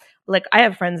at. Like, I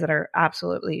have friends that are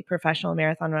absolutely professional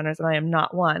marathon runners, and I am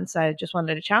not one. So I just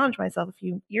wanted to challenge myself a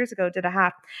few years ago, did a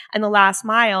half. And the last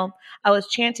mile, I was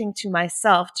chanting to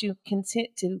myself to continue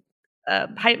to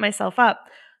hype myself up.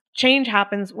 Change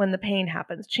happens when the pain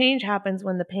happens. Change happens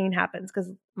when the pain happens,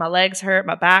 because my legs hurt,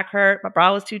 my back hurt, my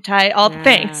bra was too tight, all the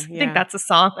things. I think that's a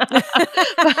song.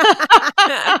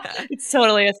 It's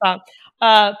totally a song.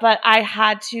 But I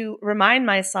had to remind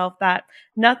myself that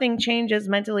nothing changes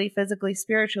mentally, physically,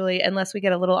 spiritually, unless we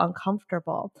get a little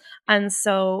uncomfortable. And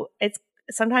so it's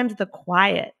sometimes the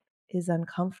quiet is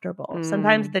uncomfortable.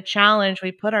 Sometimes the challenge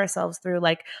we put ourselves through,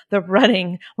 like the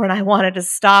running when I wanted to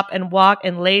stop and walk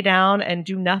and lay down and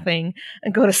do nothing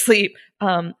and go to sleep.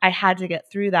 I had to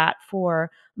get through that for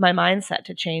my mindset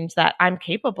to change, that I'm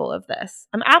capable of this.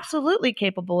 I'm absolutely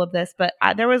capable of this. But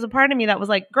there was a part of me that was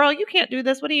like, girl, you can't do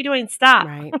this. What are you doing? Stop.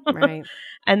 Right.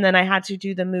 And then I had to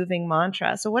do the moving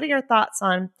mantra. So what are your thoughts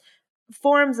on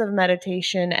forms of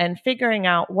meditation and figuring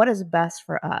out what is best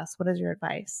for us? What is your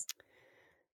advice?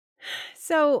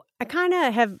 So I kind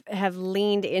of have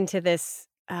leaned into this,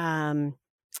 what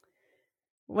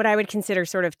I would consider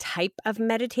sort of type of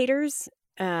meditators.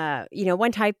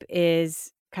 One type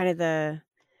is kind of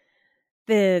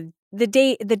the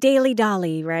daily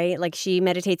Dolly, right? Like, she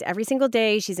meditates every single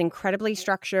day. She's incredibly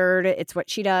structured. It's what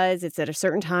she does. It's at a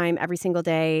certain time every single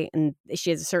day, and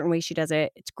she has a certain way she does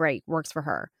it. It's great. Works for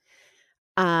her.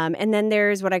 And then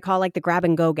there's what I call like the grab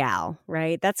and go gal,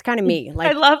 right? That's kind of me.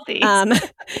 Like I love these.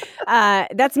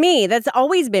 That's me. That's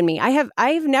always been me.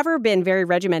 I've never been very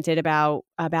regimented about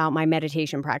my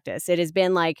meditation practice. It has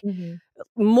been like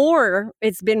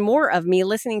it's been more of me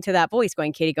listening to that voice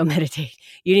going, Katie, go meditate.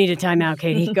 You need a timeout,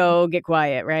 Katie. Go get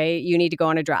quiet, right? You need to go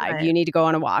on a drive. Right. You need to go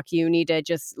on a walk. You need to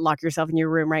just lock yourself in your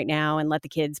room right now and let the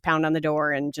kids pound on the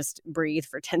door and just breathe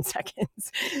for 10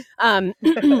 seconds.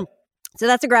 So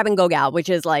that's a grab and go gal, which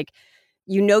is like,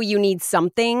 you need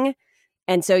something.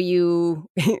 And so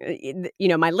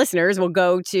my listeners will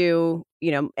go to,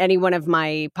 any one of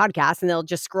my podcasts and they'll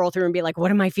just scroll through and be like,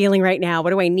 what am I feeling right now? What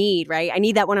do I need? Right. I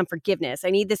need that one on forgiveness. I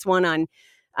need this one on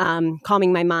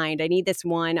calming my mind. I need this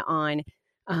one on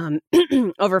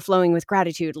overflowing with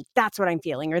gratitude. That's what I'm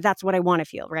feeling, or that's what I want to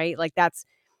feel. Right. Like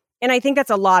and I think that's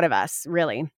a lot of us,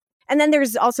 really. And then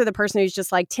there's also the person who's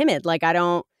just like timid. Like, I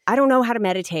don't know how to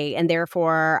meditate, and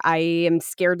therefore I am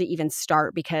scared to even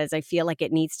start because I feel like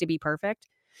it needs to be perfect.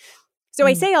 So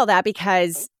I say all that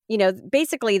because,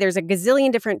 basically there's a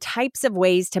gazillion different types of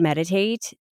ways to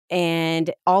meditate,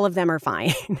 and all of them are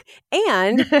fine.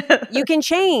 And you can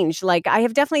change. Like, I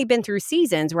have definitely been through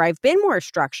seasons where I've been more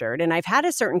structured, and I've had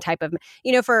a certain type of,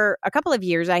 for a couple of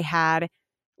years I had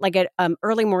like an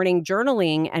early morning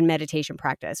journaling and meditation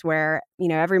practice where,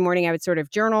 every morning I would sort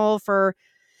of journal for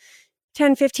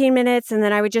 10, 15 minutes, and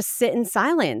then I would just sit in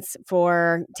silence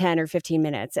for 10 or 15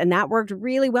 minutes. And that worked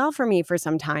really well for me for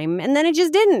some time. And then it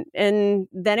just didn't. And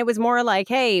then it was more like,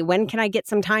 hey, when can I get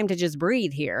some time to just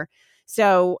breathe here?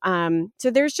 So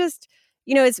there's just,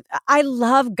 I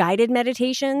love guided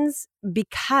meditations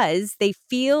because they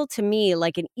feel to me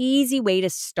like an easy way to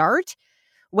start,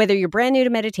 whether you're brand new to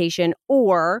meditation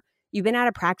or you've been out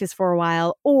of practice for a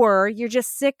while, or you're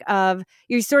just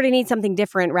you sort of need something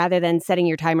different rather than setting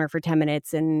your timer for 10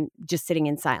 minutes and just sitting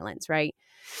in silence, right?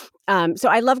 So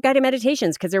I love guided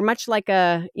meditations because they're much like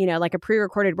a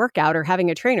pre-recorded workout or having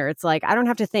a trainer. It's like, I don't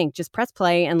have to think, just press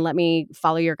play and let me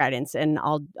follow your guidance and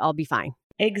I'll be fine.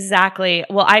 Exactly.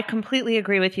 Well, I completely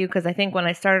agree with you because I think when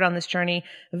I started on this journey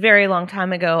a very long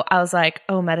time ago, I was like,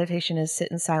 oh, meditation is sit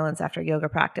in silence after yoga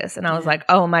practice. And I was like,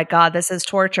 oh my God, this is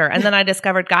torture. And then I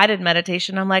discovered guided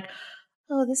meditation. I'm like,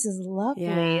 oh, this is lovely.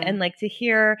 Yeah. And like to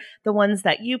hear the ones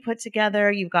that you put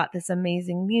together, you've got this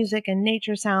amazing music and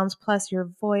nature sounds, plus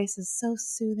your voice is so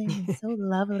soothing and so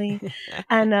lovely.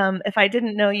 And if I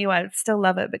didn't know you, I would still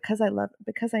love it because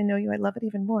I know you, I love it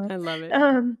even more. I love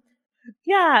it.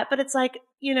 Yeah, but it's like,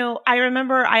 I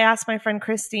remember I asked my friend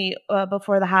Christy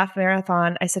before the half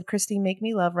marathon, I said, Christy, make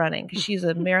me love running because she's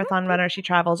a marathon runner. She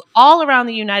travels all around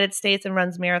the United States and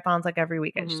runs marathons like every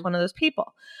weekend. She's one of those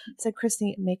people. I said,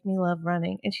 Christy, make me love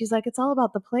running. And she's like, it's all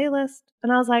about the playlist.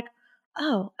 And I was like,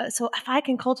 oh, so if I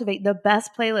can cultivate the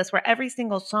best playlist where every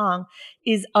single song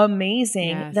is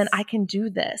amazing, then I can do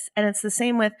this. And it's the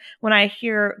same with when I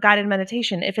hear guided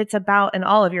meditation. If it's about, and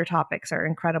all of your topics are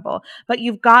incredible, but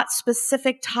you've got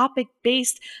specific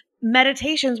topic-based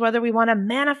meditations, whether we want to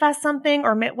manifest something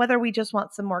or whether we just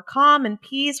want some more calm and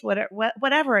peace,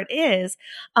 whatever it is,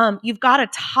 you've got a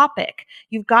topic,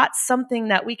 you've got something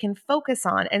that we can focus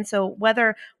on. And so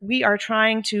whether we are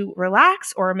trying to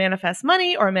relax or manifest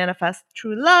money or manifest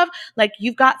true love, like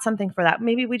you've got something for that.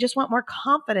 Maybe we just want more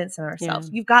confidence in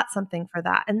ourselves. You've got something for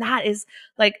that. And that is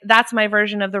like, that's my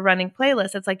version of the running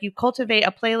playlist. It's like you cultivate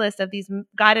a playlist of these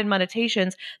guided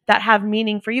meditations that have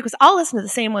meaning for you. Because I'll listen to the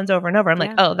same ones over and over. I'm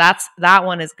like, oh, that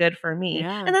one is good for me.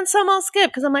 Yeah. And then some I'll skip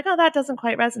because I'm like, oh, that doesn't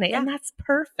quite resonate. Yeah. And that's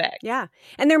perfect. Yeah.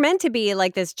 And they're meant to be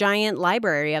like this giant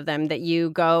library of them that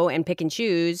you go and pick and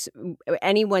choose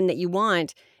anyone that you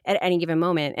want at any given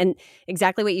moment. And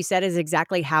exactly what you said is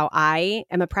exactly how I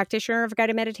am a practitioner of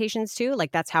guided meditations too.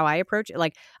 Like that's how I approach it.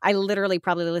 Like I literally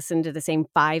probably listen to the same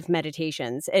 5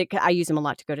 meditations. I use them a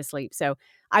lot to go to sleep. So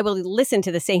I will listen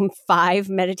to the same 5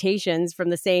 meditations from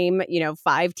the same,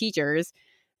 5 teachers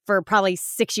for probably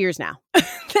 6 years now.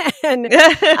 And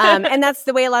that's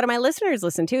the way a lot of my listeners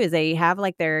listen too, is they have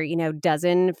like their,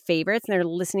 dozen favorites and they're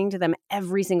listening to them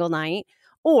every single night.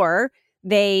 Or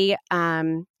they,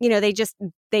 they're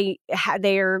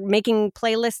making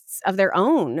playlists of their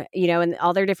own, and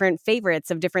all their different favorites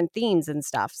of different themes and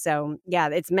stuff. So yeah,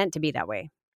 it's meant to be that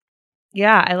way.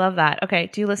 Yeah, I love that.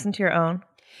 Okay. Do you listen to your own?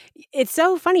 It's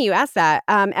so funny you asked that.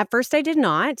 At first I did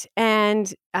not.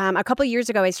 And a couple of years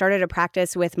ago, I started a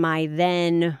practice with my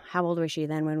then, how old was she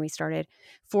then when we started?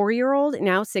 4-year-old,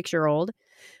 now 6-year-old,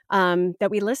 that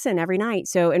we listen every night.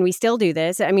 So, and we still do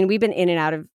this. I mean, we've been in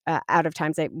and out of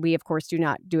times that we, of course, do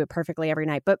not do it perfectly every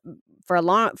night. But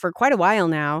for quite a while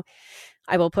now,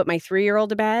 I will put my 3-year-old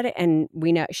to bed and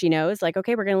she knows like,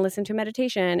 okay, we're going to listen to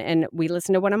meditation, and we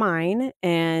listen to one of mine,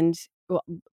 and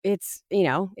it's,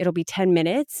 it'll be 10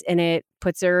 minutes and it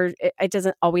puts her, it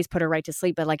doesn't always put her right to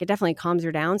sleep, but like it definitely calms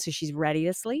her down so she's ready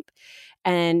to sleep.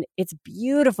 And it's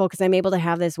beautiful because I'm able to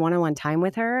have this one-on-one time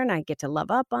with her, and I get to love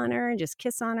up on her and just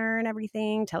kiss on her and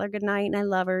everything, tell her good night, and I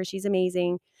love her. She's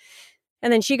amazing.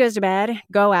 And then she goes to bed,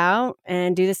 go out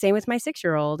and do the same with my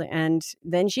 6-year-old. And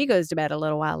then she goes to bed a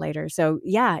little while later. So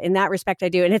yeah, in that respect, I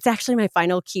do. And it's actually my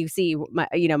final QC,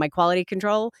 my quality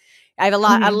control. I have a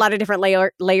lot of different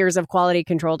layers of quality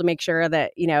control to make sure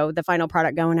that, the final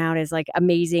product going out is like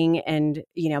amazing and,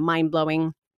 mind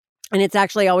blowing. And it's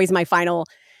actually always my final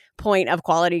point of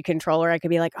quality control where I could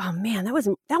be like, oh man, that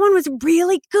one was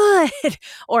really good.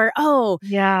 Or, oh,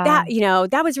 Yeah.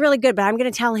 that was really good, but I'm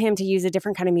going to tell him to use a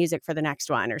different kind of music for the next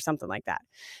one or something like that.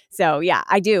 So yeah,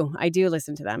 I do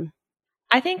listen to them.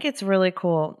 I think it's really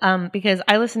cool because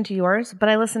I listen to yours, but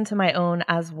I listen to my own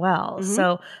as well. Mm-hmm.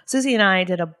 So Susie and I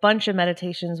did a bunch of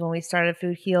meditations when we started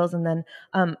Food Heals. And then,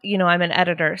 I'm an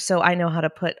editor, so I know how to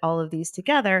put all of these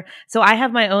together. So I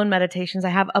have my own meditations. I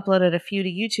have uploaded a few to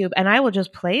YouTube, and I will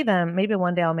just play them. Maybe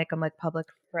one day I'll make them like public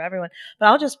for everyone, but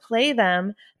I'll just play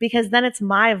them because then it's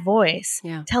my voice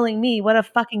telling me what a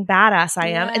fucking badass I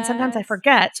am. And sometimes I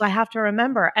forget, so I have to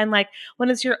remember. And like when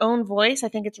it's your own voice, I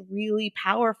think it's really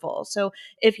powerful. So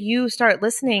if you start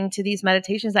listening to these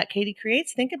meditations that Katie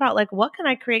creates, think about like, what can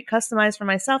I create customized for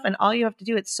myself? And all you have to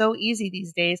do, it's so easy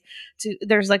these days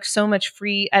there's like so much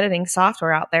free editing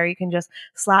software out there. You can just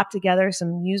slap together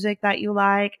some music that you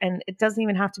like, and it doesn't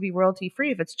even have to be royalty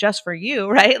free if it's just for you,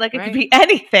 right? Like it could be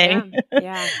anything.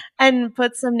 Yeah. And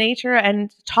put some nature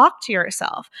and talk to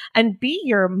yourself and be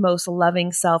your most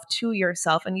loving self to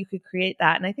yourself. And you could create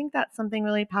that. And I think that's something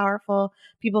really powerful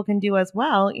people can do as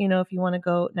well, if you want to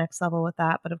go next level with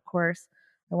that. But of course,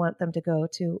 I want them to go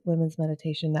to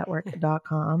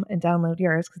womensmeditationnetwork.com and download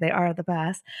yours because they are the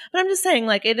best. But I'm just saying,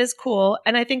 like, it is cool.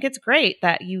 And I think it's great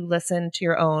that you listen to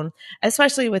your own,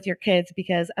 especially with your kids,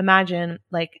 because imagine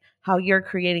like how you're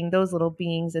creating those little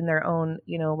beings in their own,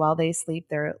 while they sleep,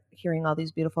 they're hearing all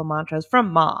these beautiful mantras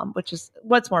from mom, which is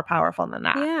what's more powerful than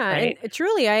that. Yeah. Right? And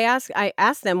truly, I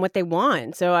ask them what they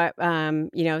want. So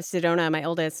Sedona, my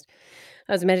oldest,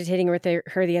 I was meditating with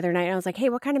her the other night. And I was like, hey,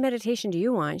 what kind of meditation do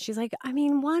you want? She's like,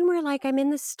 one where like I'm in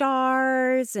the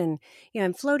stars and,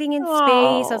 I'm floating in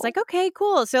space. I was like, okay,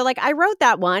 cool. So like I wrote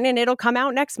that one and it'll come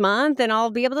out next month and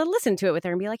I'll be able to listen to it with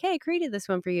her and be like, hey, I created this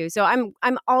one for you. So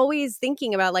I'm always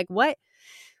thinking about like, what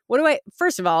do I,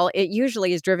 first of all, it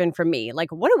usually is driven from me.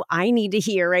 Like, what do I need to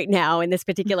hear right now in this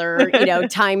particular,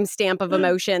 time stamp of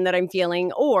emotion that I'm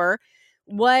feeling? Or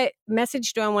what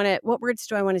message do I want to, what words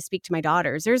do I want to speak to my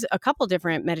daughters? There's a couple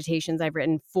different meditations I've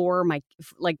written for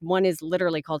one is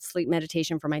literally called Sleep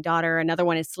Meditation for my daughter. Another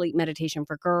one is Sleep Meditation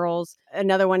for girls.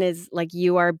 Another one is like,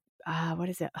 you are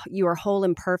whole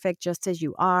and perfect just as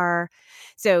you are.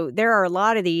 So there are a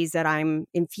lot of these that I'm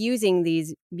infusing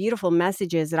these beautiful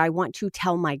messages that I want to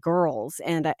tell my girls.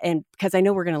 And because I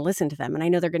know we're going to listen to them and I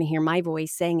know they're going to hear my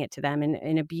voice saying it to them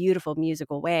in a beautiful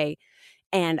musical way.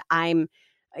 And I'm,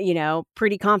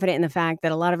 pretty confident in the fact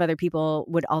that a lot of other people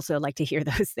would also like to hear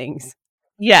those things.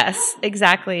 Yes,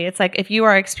 exactly. It's like if you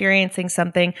are experiencing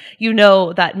something,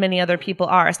 that many other people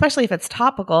are, especially if it's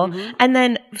topical. Mm-hmm. And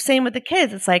then same with the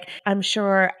kids. It's like, I'm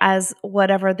sure as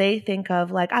whatever they think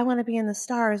of, like, I want to be in the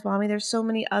stars, mommy, there's so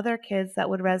many other kids that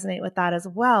would resonate with that as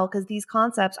well, because these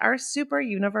concepts are super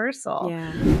universal.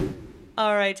 Yeah.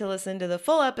 All right, to listen to the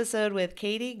full episode with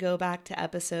Katie, go back to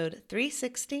episode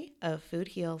 360 of Food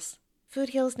Heals.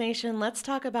 Food Heals Nation, let's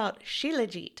talk about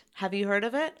Shilajit. Have you heard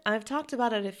of it? I've talked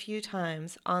about it a few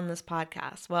times on this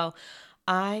podcast. Well,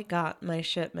 I got my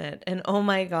shipment and oh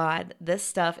my God, this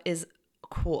stuff is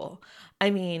cool. I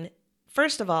mean,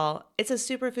 first of all, it's a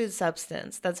superfood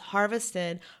substance that's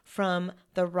harvested from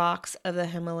the rocks of the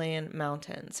Himalayan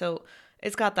mountain. So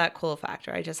it's got that cool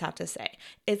factor, I just have to say.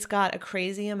 It's got a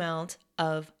crazy amount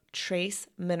of trace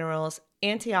minerals,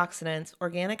 antioxidants,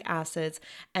 organic acids,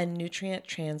 and nutrient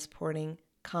transporting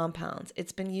compounds.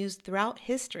 It's been used throughout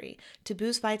history to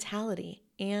boost vitality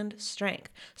and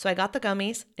strength. So I got the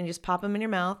gummies and you just pop them in your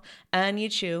mouth and you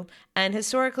chew. And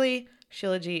historically,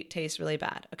 Shilajit tastes really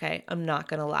bad. Okay, I'm not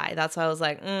going to lie. That's why I was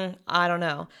like, I don't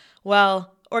know.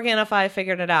 Well, Organifi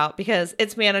figured it out because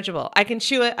it's manageable. I can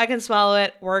chew it, I can swallow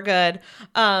it, we're good.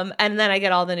 And then I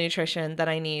get all the nutrition that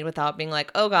I need without being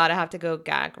like, oh God, I have to go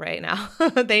gag right now.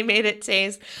 They made it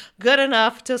taste good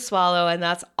enough to swallow, and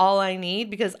that's all I need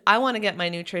because I want to get my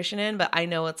nutrition in, but I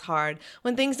know it's hard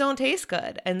when things don't taste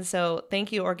good. And so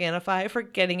thank you, Organifi, for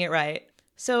getting it right.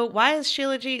 So why is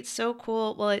Shilajit so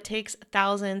cool? Well, it takes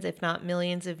thousands, if not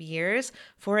millions of years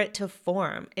for it to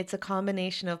form. It's a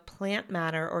combination of plant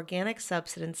matter, organic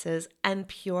substances, and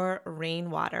pure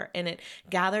rainwater. And it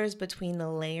gathers between the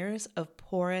layers of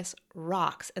porous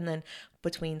rocks. And then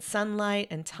between sunlight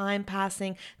and time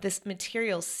passing, this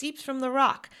material seeps from the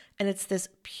rock. And it's this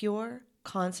pure,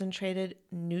 concentrated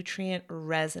nutrient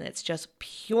resin. It's just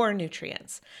pure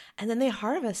nutrients. And then they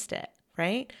harvest it,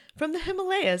 right? From the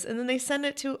Himalayas, and then they send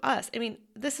it to us. I mean,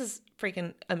 this is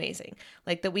freaking amazing.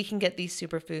 Like that we can get these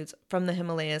superfoods from the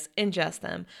Himalayas, ingest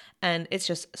them, and it's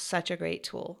just such a great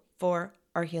tool for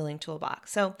our healing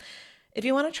toolbox. So if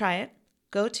you want to try it,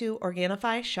 go to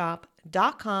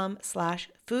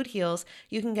Organifi's.com/foodheals.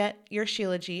 You can get your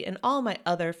Shilajit and all my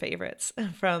other favorites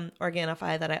from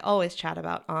Organifi that I always chat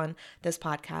about on this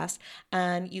podcast.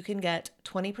 And you can get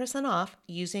 20% off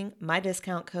using my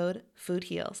discount code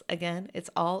FOODHEALS. Again, it's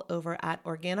all over at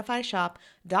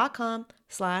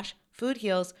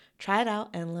Organifishop.com/foodheals. Try it out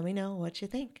and let me know what you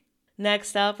think.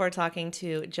 Next up, we're talking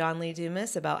to John Lee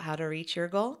Dumas about how to reach your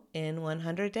goal in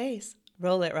 100 days.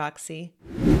 Roll it, Roxy.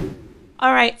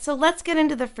 All right, so let's get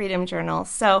into the Freedom Journal.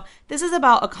 So this is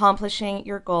about accomplishing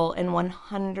your goal in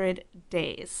 100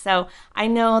 days. So I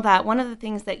know that one of the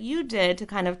things that you did to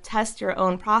kind of test your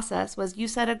own process was you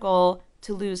set a goal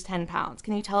to lose 10 pounds.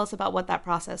 Can you tell us about what that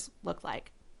process looked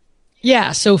like?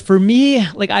 Yeah. So for me,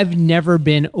 like I've never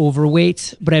been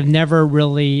overweight, but I've never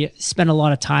really spent a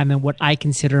lot of time in what I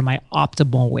consider my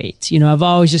optimal weight. You know, I've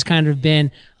always just kind of been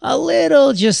a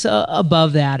little just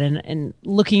above that, and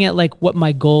looking at like what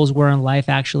my goals were in life.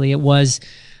 Actually, it was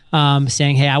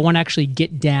saying, hey, I want to actually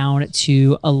get down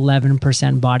to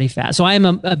 11% body fat. So I am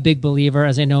a big believer,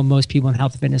 as I know most people in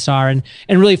health and fitness are, and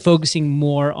really focusing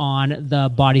more on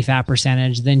the body fat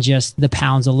percentage than just the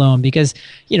pounds alone. Because,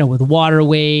 you know, with water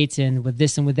weight and with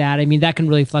this and with that, I mean, that can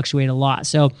really fluctuate a lot.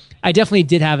 So I definitely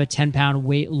did have a 10-pound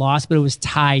weight loss, but it was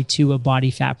tied to a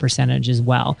body fat percentage as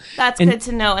well. That's good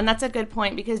to know. And that's a good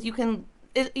point, because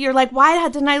you're like, why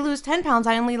didn't I lose 10 pounds?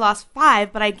 I only lost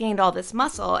 5, but I gained all this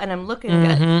muscle and I'm looking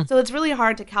good. So it's really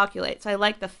hard to calculate. So I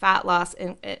like the fat loss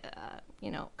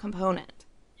component.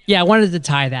 Yeah, I wanted to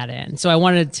tie that in. So I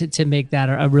wanted to make that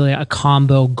a really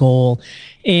combo goal.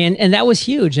 And that was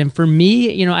huge. And for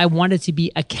me, you know, I wanted to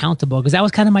be accountable, because that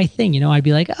was kind of my thing. You know, I'd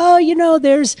be like, oh, you know,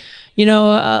 there's, you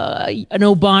know, an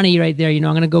Obani right there. You know,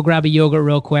 I'm going to go grab a yogurt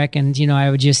real quick. And, you know,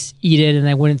 I would just eat it and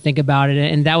I wouldn't think about it.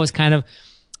 And that was kind of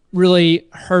really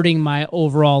hurting my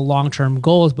overall long-term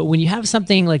goals. But when you have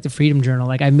something like the Freedom Journal,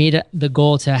 like I made the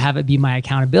goal to have it be my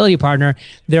accountability partner.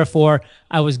 Therefore,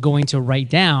 I was going to write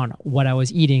down what I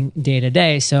was eating day to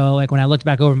day. So like when I looked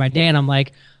back over my day and I'm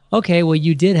like, okay, well,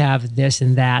 you did have this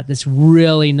and that. That's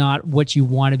really not what you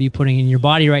want to be putting in your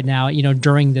body right now, you know,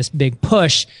 during this big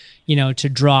push, you know, to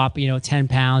drop, you know, 10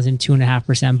 pounds and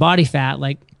 2.5% body fat.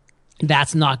 Like,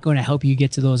 that's not going to help you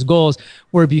get to those goals.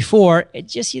 Where before, it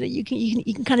just, you know, you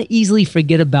can kind of easily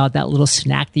forget about that little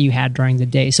snack that you had during the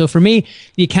day. So for me,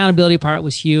 the accountability part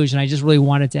was huge, and I just really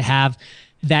wanted to have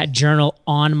that journal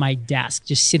on my desk,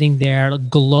 just sitting there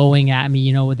glowing at me,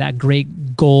 you know, with that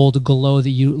great gold glow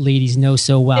that you ladies know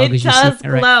so well. It does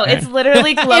glow. Right, it's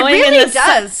literally glowing. It really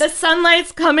does. The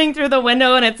sunlight's coming through the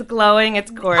window and it's glowing. It's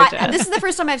gorgeous. This is the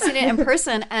first time I've seen it in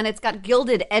person, and it's got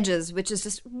gilded edges, which is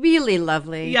just really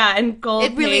lovely. Yeah, and gold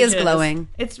It really is glowing.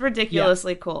 It's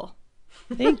ridiculously cool.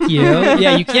 Thank you.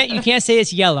 Yeah, you can't say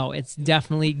it's yellow. It's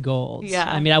definitely gold.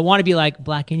 Yeah. I mean, I want to be like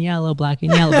black and yellow, but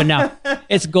no,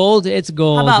 it's gold. It's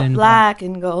gold. How about black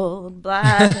and gold,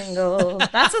 black and gold?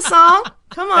 That's a song.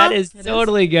 Come on. That is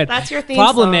totally good. That's your theme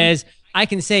Problem song. is, I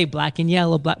can say black and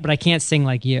yellow, but I can't sing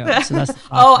like you. So that's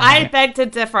I beg to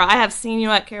differ. I have seen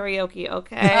you at karaoke.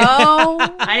 Okay. Oh,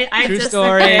 I True disagree.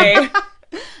 story.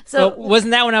 So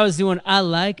wasn't that when I was doing I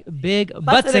like big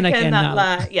butts and I cannot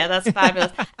lie? Yeah, that's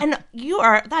fabulous. And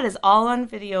that is all on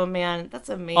video, man. That's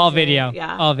amazing. All video.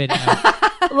 Yeah. All video.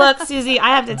 Look, Susie,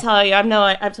 I have to tell you,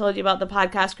 I've told you about the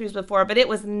podcast cruise before, but it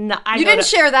was not. You didn't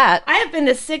share that. I have been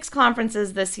to 6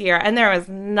 conferences this year, and there was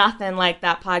nothing like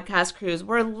that podcast cruise.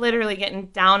 We're literally getting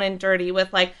down and dirty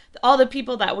with like all the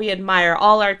people that we admire,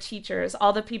 all our teachers,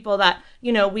 all the people that,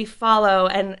 you know, we follow,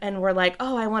 and we're like,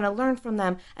 oh, I want to learn from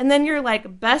them. And then you're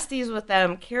like besties with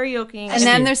them, karaokeing, and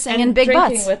then they're singing and Big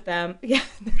drinking Butts with them. Yeah,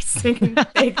 they're singing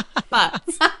Big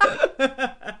Butts.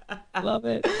 Love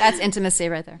it. That's intimacy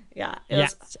right there. Yeah.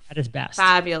 Yes, at its best.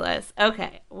 Fabulous.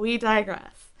 Okay, we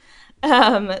digress.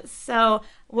 So,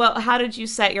 how did you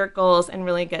set your goals and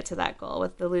really get to that goal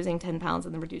with the losing 10 pounds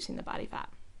and the reducing the body fat?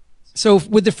 So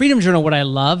with the Freedom Journal, what I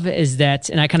love is that,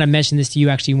 and I kind of mentioned this to you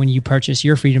actually when you purchase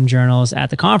your Freedom Journals at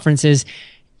the conferences,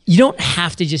 you don't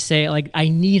have to just say like, I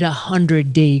need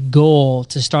 100-day goal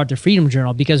to start the Freedom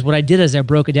Journal, because what I did is I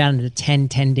broke it down into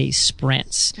 10-day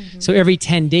sprints. So every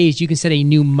 10 days, you can set a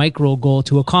new micro goal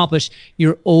to accomplish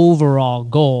your overall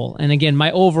goal. And again,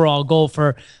 my overall goal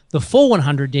for the full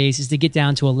 100 days is to get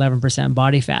down to 11%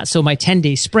 body fat. So my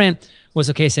 10-day sprint was,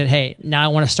 okay, I said, hey, now I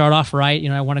want to start off right.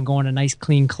 I want to go on a nice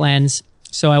clean cleanse.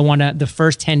 So I want to, the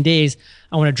first 10 days,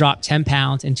 I want to drop 10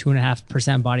 pounds and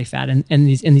 2.5% body fat in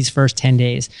these first 10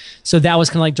 days. So that was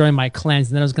kind of like during my cleanse.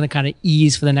 And then I was going to kind of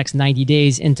ease for the next 90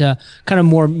 days into kind of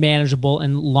more manageable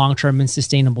and long-term and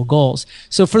sustainable goals.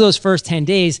 So for those first 10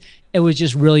 days, it was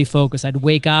just really focused. I'd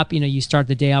wake up, you start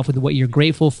the day off with what you're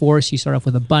grateful for. So you start off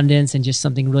with abundance and just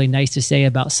something really nice to say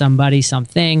about somebody,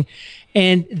 something.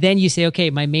 And then you say, okay,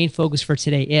 my main focus for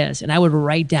today is, and I would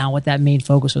write down what that main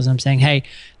focus was. I'm saying, hey,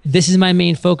 this is my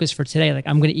main focus for today. Like,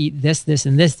 I'm going to eat this, this,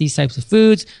 and this, these types of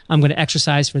foods. I'm going to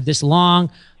exercise for this long.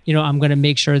 I'm going to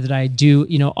make sure that I do,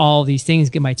 all these things,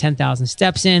 get my 10,000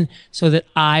 steps in, so that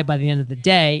by the end of the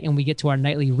day, and we get to our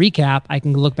nightly recap, I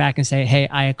can look back and say, hey,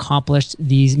 I accomplished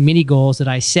these mini goals that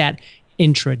I set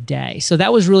intraday. So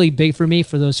that was really big for me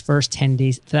for those first 10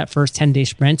 days, for that first 10-day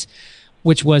sprint,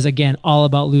 which was, again, all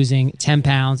about losing 10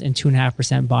 pounds and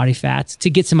 2.5% body fat to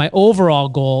get to my overall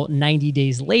goal 90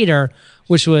 days later,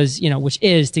 which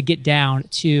is to get down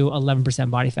to 11%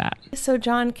 body fat. So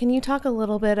John, can you talk a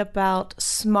little bit about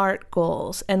SMART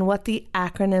goals and what the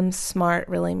acronym SMART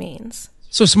really means?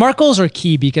 So SMART goals are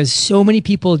key because so many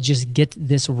people just get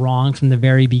this wrong from the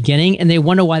very beginning, and they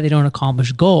wonder why they don't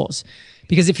accomplish goals.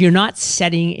 Because if you're not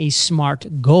setting a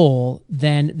SMART goal,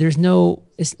 then there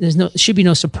should be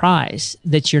no surprise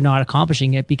that you're not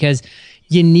accomplishing it, because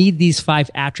you need these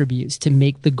 5 attributes to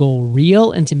make the goal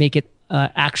real and to make it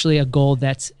actually a goal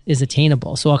that is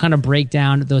attainable. So I'll kind of break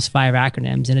down those 5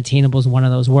 acronyms, and attainable is one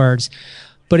of those words.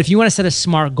 But if you want to set a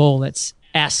SMART goal, it's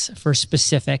S for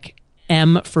specific,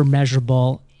 M for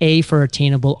measurable, A for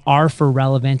attainable, R for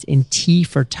relevant, and T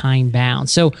for time bound.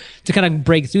 So to kind of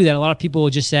break through that, a lot of people will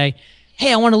just say,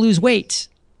 hey, I want to lose weight.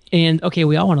 And okay,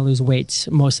 we all want to lose weight.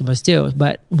 Most of us do.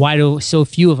 But why do so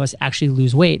few of us actually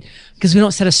lose weight? Because we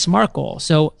don't set a SMART goal.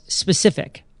 So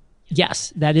specific.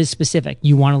 Yes, that is specific.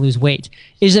 You want to lose weight.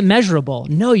 Is it measurable?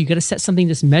 No, you got to set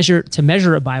something to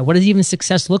measure it by. What does even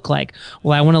success look like?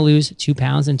 Well, I want to lose 2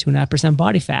 pounds and 2.5%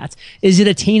 body fat. Is it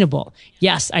attainable?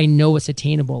 Yes, I know it's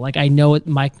attainable. Like, I know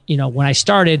when I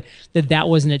started that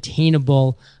was an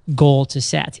attainable goal to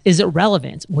set. Is it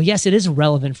relevant? Well, yes, it is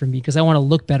relevant for me because I want to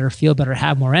look better, feel better,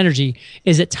 have more energy.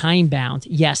 Is it time bound?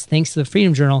 Yes, thanks to the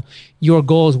Freedom Journal, your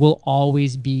goals will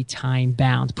always be time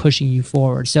bound, pushing you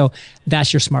forward. So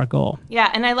that's your SMART goal. Yeah,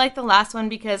 and I like the last one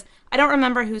because I don't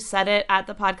remember who said it at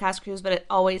the podcast cruise, but it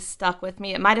always stuck with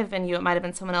me. It might have been you, it might have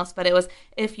been someone else, but it was,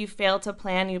 if you fail to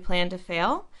plan, you plan to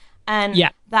fail. And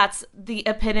that's the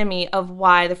epitome of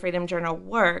why the Freedom Journal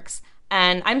works.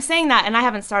 And I'm saying that, and I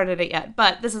haven't started it yet,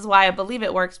 but this is why I believe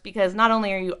it works, because not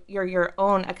only are you're your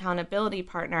own accountability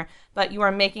partner, but you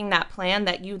are making that plan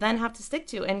that you then have to stick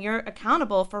to, and you're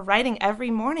accountable for writing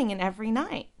every morning and every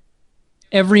night.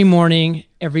 Every morning,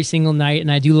 every single night.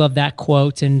 And I do love that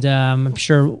quote. And I'm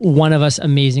sure one of us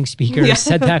amazing speakers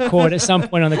said that quote at some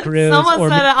point on the cruise. Someone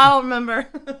said it, I don't remember.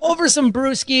 Over some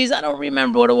brewskis. I don't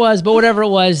remember what it was, but whatever it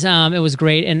was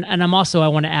great. And I want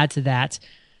to add to that,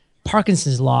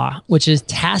 Parkinson's law, which is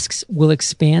tasks will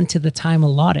expand to the time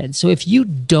allotted. So if you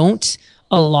don't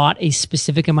allot a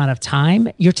specific amount of time,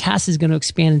 your task is going to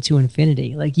expand into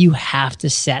infinity. Like, you have to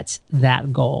set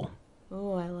that goal.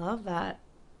 Oh, I love that.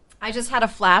 I just had a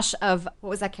flash of, what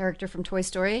was that character from Toy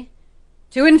Story?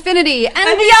 To infinity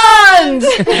and beyond!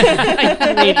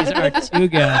 Ladies are too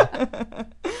good.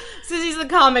 Susie's the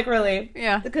comic relief.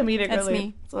 Yeah. The comedic that's relief.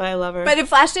 Me. That's why I love her. But it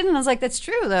flashed in and I was like, that's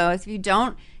true though. If you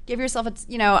don't give yourself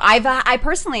I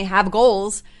personally have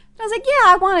goals. I was like, yeah,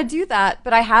 I want to do that,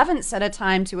 but I haven't set a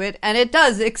time to it, and it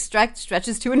does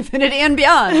stretches to infinity and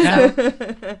beyond.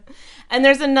 So. And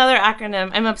there's another acronym.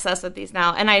 I'm obsessed with these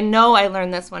now, and I know I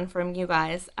learned this one from you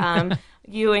guys.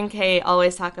 You and Kate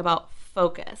always talk about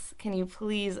focus. Can you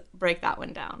please break that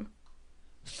one down?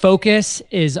 Focus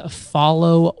is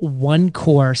follow one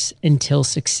course until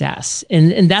success.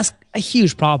 And that's a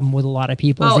huge problem with a lot of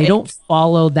people. They don't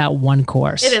follow that one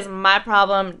course. It is my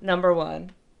problem, number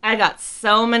one. I got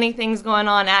so many things going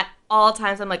on at all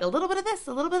times. I'm like, a little bit of this,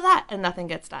 a little bit of that, and nothing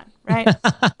gets done, right?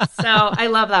 So I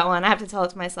love that one. I have to tell it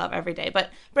to myself every day.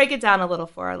 But break it down a little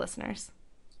for our listeners.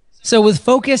 So with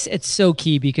focus, it's so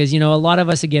key because, a lot of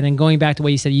us, again, and going back to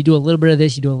what you said, you do a little bit of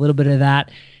this, you do a little bit of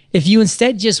that. If you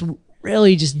instead just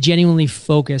really just genuinely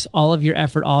focus all of your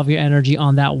effort, all of your energy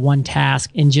on that one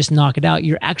task and just knock it out,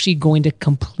 you're actually going to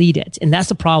complete it. And that's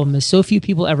the problem, is so few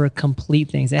people ever complete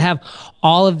things. They have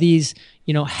all of these,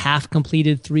 half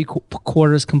completed,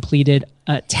 3/4 completed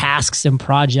tasks and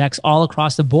projects all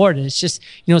across the board. And it's just,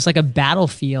 it's like a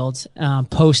battlefield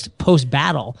post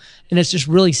battle. And it's just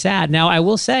really sad. Now, I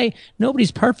will say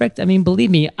nobody's perfect. I mean, believe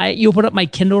me, you open up my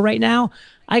Kindle right now,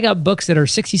 I got books that are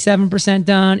 67%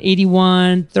 done,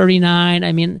 81, 39.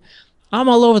 I mean, I'm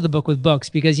all over the book with books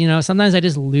because, sometimes I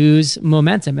just lose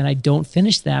momentum and I don't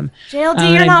finish them.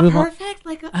 JLD, you're not perfect?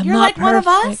 You're like one of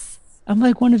us? I'm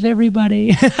like one of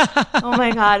everybody. Oh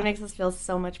my God, it makes us feel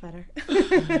so much better.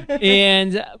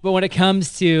 But when it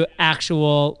comes to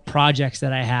actual projects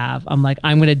that I have, I'm like,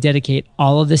 I'm going to dedicate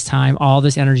all of this time, all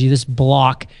this energy, this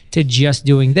block to just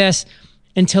doing this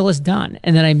until it's done.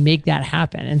 And then I make that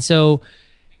happen. And so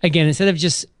again, instead of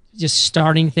just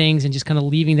starting things and just kind of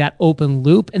leaving that open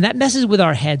loop, and that messes with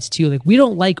our heads too. Like, we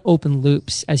don't like open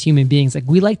loops as human beings. Like,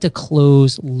 we like to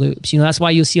close loops. That's why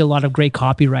you'll see a lot of great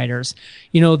copywriters.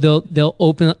 They'll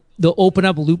open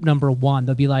up loop number 1.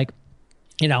 They'll be like,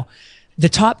 the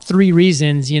top 3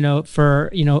 reasons,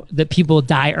 for, that people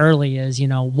die early is,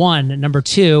 1, number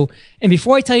 2. And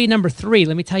before I tell you number 3,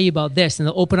 let me tell you about this. And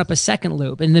they'll open up a second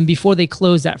loop. And then before they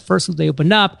close that first loop they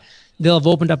opened up, they'll have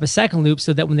opened up a second loop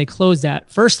so that when they close that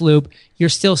first loop, you're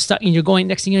still stuck and you're going,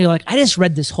 next thing you're like, I just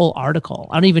read this whole article.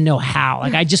 I don't even know how.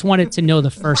 Like, I just wanted to know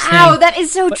the first thing. Wow, that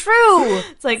is so true.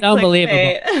 It's like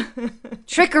unbelievable.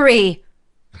 Trickery.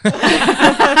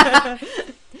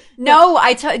 No,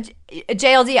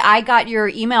 JLD, I got your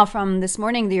email from this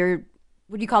morning.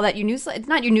 What do you call that? Your newsletter? It's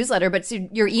not your newsletter, but it's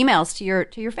your emails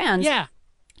to your fans. Yeah.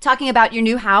 Talking about your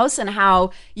new house and how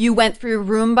you went through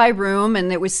room by room,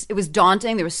 and it was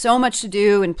daunting. There was so much to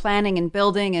do, and planning and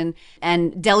building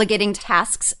and delegating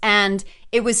tasks, and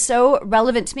it was so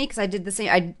relevant to me because I did the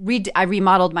same. I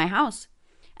remodeled my house,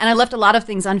 and I left a lot of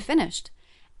things unfinished,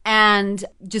 and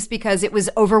just because it was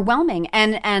overwhelming,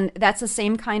 and that's the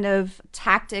same kind of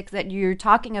tactic that you're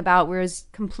talking about, whereas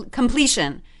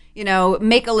completion,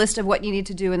 make a list of what you need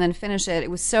to do and then finish it.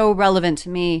 It was so relevant to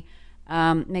me.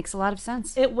 Makes a lot of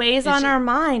sense. It weighs on our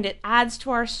mind. It adds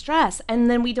to our stress. And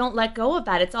then we don't let go of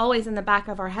that. It's always in the back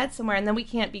of our head somewhere. And then we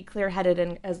can't be clear-headed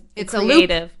and as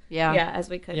creative as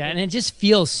we could. Yeah, and it just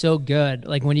feels so good.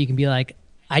 Like, when you can be like,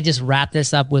 I just wrap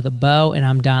this up with a bow and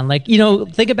I'm done. Like,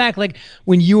 think it back, like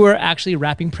when you were actually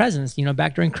wrapping presents,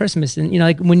 back during Christmas, and,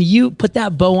 like when you put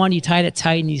that bow on, you tied it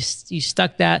tight and you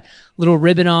stuck that little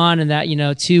ribbon on and that,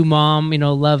 to Mom,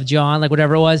 love John, like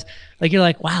whatever it was, like, you're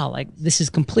like, wow, like this is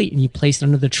complete. And you place it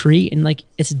under the tree and like,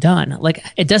 it's done. Like,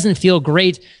 it doesn't feel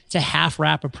great to half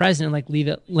wrap a present and like leave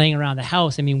it laying around the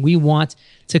house. I mean, we want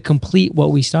to complete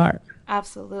what we start.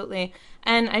 Absolutely.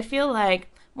 And I feel like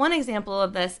one example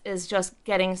of this is just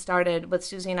getting started with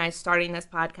Susie and I starting this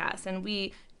podcast. And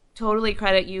we totally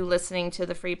credit you listening to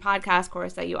the free podcast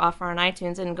course that you offer on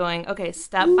iTunes and going, okay,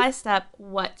 step by step,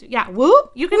 whoop,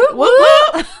 you can,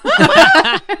 whoop.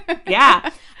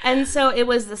 Yeah. And so it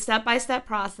was the step-by-step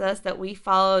process that we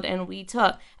followed and we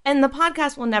took. And the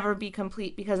podcast will never be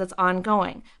complete because it's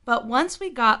ongoing. But once we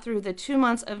got through the 2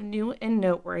 months of New and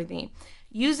Noteworthy,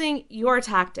 using your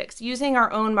tactics, using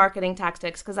our own marketing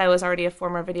tactics, because I was already a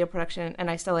former video production and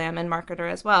I still am, and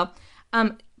marketer as well.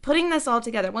 Putting this all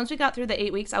together, once we got through the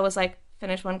 8 weeks, I was like,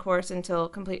 finish one course until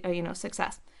complete,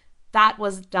 success. That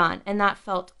was done, and that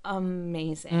felt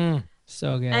amazing.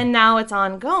 So good. And now it's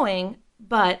ongoing,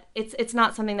 but it's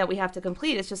not something that we have to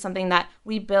complete. It's just something that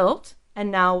we built,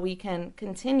 and now we can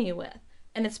continue with.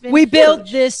 And it's been huge. Built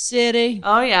this city.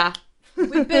 Oh yeah.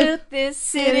 We built this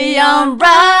city on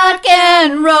rock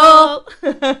and roll.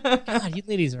 God, you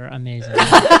ladies are amazing.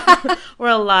 We're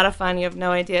a lot of fun. You have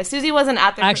no idea. Susie wasn't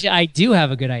at there. Actually, I do have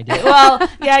a good idea. Well,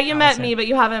 yeah, you met me, but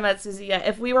you haven't met Susie yet.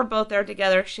 If we were both there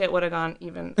together, shit would have gone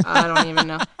even. I don't even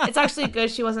know. It's actually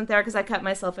good she wasn't there because I kept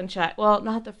myself in check. Well,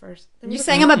 not the first. You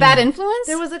saying I'm a bad influence?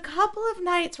 There was a couple of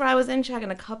nights where I was in check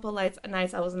and a couple nights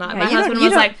I was not. Yeah, my husband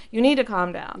was like, you need to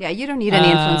calm down. Yeah, you don't need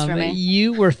any influence from me.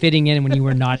 You were fitting in when you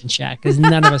were not in check because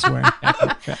none of us were in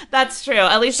check. That's true.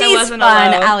 At least She's I wasn't fun.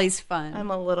 alone. Allie's fun.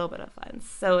 I'm a little bit of fun.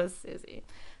 So is Susie.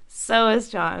 So is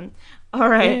John. All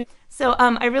right. So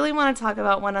I really want to talk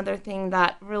about one other thing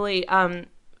that really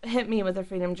hit me with the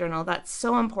Freedom Journal that's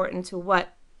so important to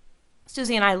what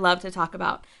Susie and I love to talk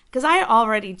about. Because I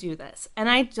already do this, and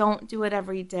I don't do it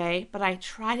every day, but I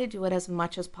try to do it as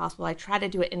much as possible. I try to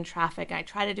do it in traffic. I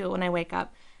try to do it when I wake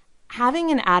up.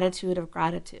 Having an attitude of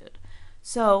gratitude.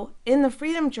 So in the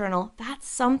Freedom Journal, that's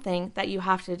something that you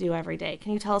have to do every day.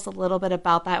 Can you tell us a little bit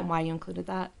about that and why you included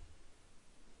that?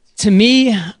 To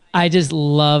me, I just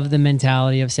love the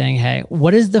mentality of saying, hey,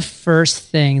 what is the first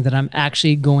thing that I'm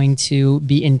actually going to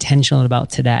be intentional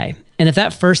about today? And if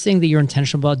that first thing that you're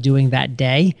intentional about doing that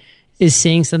day is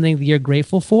saying something that you're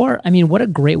grateful for, I mean, what a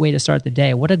great way to start the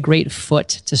day. What a great foot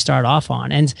to start off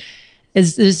on. And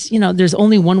there's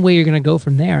only one way you're going to go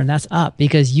from there, and that's up,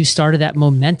 because you started that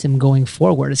momentum going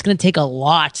forward. It's going to take a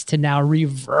lot to now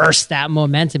reverse that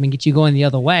momentum and get you going the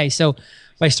other way. So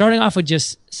by starting off with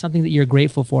just something that you're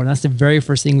grateful for, and that's the very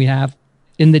first thing we have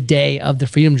in the day of the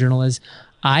Freedom Journal is,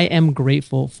 I am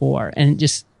grateful for, and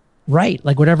just write,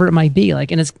 like whatever it might be.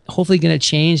 Like, and it's hopefully going to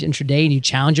change intraday, and you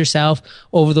challenge yourself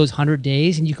over those 100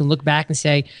 days, and you can look back and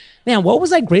say, man, what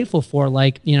was I grateful for?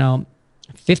 Like,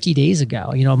 50 days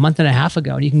ago, a month and a half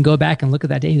ago, and you can go back and look at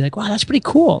that day and be like, wow, that's pretty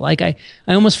cool. Like I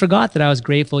almost forgot that I was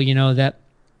grateful, that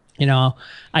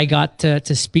I got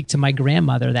to speak to my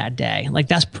grandmother that day. Like,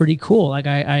 that's pretty cool. Like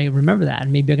I remember that,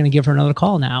 and maybe I'm going to give her another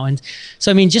call now. And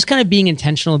so, I mean, just kind of being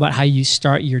intentional about how you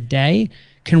start your day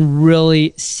can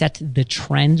really set the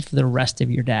trend for the rest of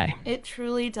your day. It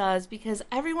truly does, because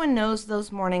everyone knows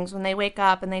those mornings when they wake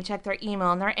up and they check their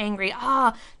email and they're angry.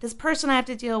 This person I have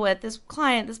to deal with, this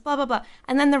client, this blah, blah, blah.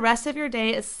 And then the rest of your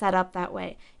day is set up that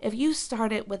way. If you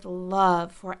start it with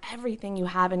love for everything you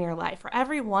have in your life, for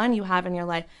everyone you have in your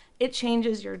life, it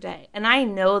changes your day. And I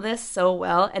know this so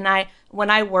well. And when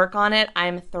I work on it,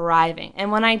 I'm thriving.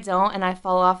 And when I don't and I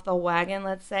fall off the wagon,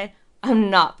 let's say,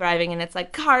 I'm not thriving, and it's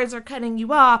like cars are cutting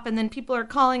you off, and then people are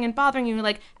calling and bothering you.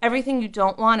 Like, everything you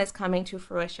don't want is coming to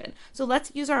fruition. So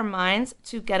let's use our minds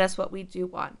to get us what we do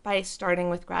want by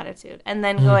starting with gratitude, and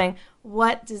then going,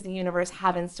 what does the universe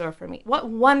have in store for me? What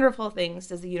wonderful things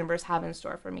does the universe have in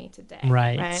store for me today?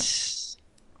 Right.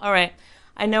 All right.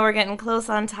 I know we're getting close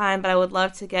on time, but I would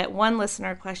love to get one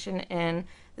listener question in.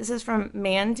 This is from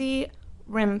Mandy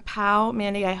Rimpau.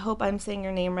 Mandy, I hope I'm saying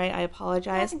your name right. I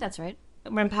apologize. I think that's right.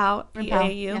 Rimpau,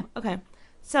 P-A-U? Yeah. Okay.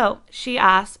 So she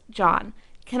asked, John,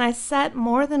 can I set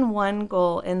more than one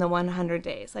goal in the 100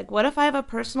 days? Like, what if I have a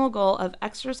personal goal of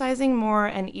exercising more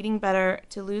and eating better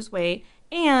to lose weight,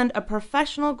 and a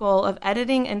professional goal of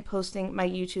editing and posting my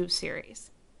YouTube series?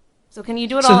 So can you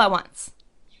do it all at once?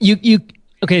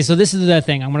 Okay, so this is the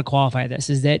thing. I'm going to qualify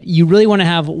this, is that you really want to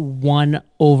have one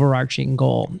overarching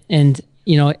goal. And,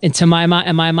 in my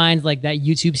mind, like that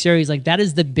YouTube series, like that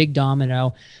is the big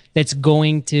domino that's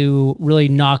going to really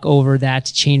knock over that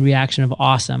chain reaction of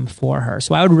awesome for her.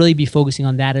 So I would really be focusing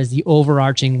on that as the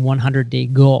overarching 100-day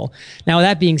goal. Now, with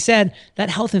that being said, that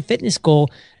health and fitness goal,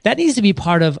 that needs to be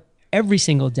part of every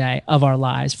single day of our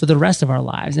lives for the rest of our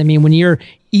lives. I mean, when you're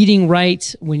eating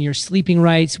right, when you're sleeping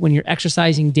right, when you're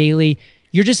exercising daily,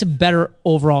 you're just a better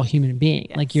overall human being.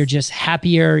 Yes. Like, you're just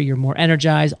happier, you're more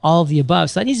energized, all of the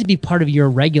above. So that needs to be part of your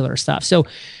regular stuff. So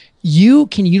you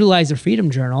can utilize the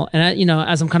Freedom Journal. And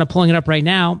as I'm kind of pulling it up right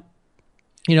now,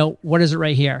 what is it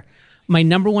right here? My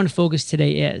number one focus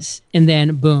today is, and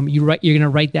then boom, you're going to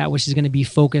write that, which is going to be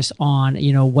focused on,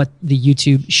 what the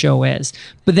YouTube show is.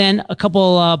 But then a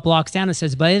couple blocks down, it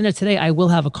says, by the end of today, I will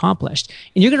have accomplished.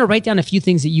 And you're going to write down a few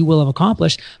things that you will have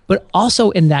accomplished, but also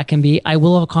in that can be, I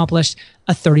will have accomplished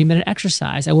a 30-minute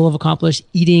exercise. I will have accomplished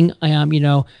eating,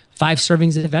 5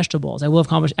 servings of vegetables. I will have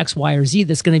accomplished X, Y, or Z.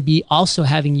 That's going to be also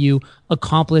having you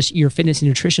accomplish your fitness and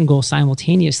nutrition goals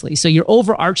simultaneously. So your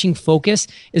overarching focus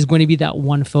is going to be that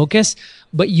one focus,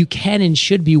 but you can and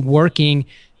should be working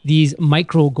these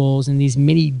micro goals and these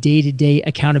mini day-to-day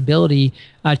accountability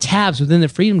tabs within the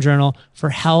Freedom Journal for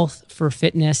health, for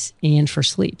fitness, and for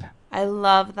sleep. I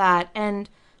love that. And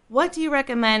what do you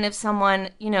recommend if someone,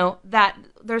 that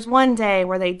there's one day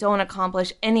where they don't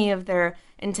accomplish any of their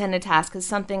intended tasks because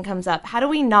something comes up? How do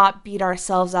we not beat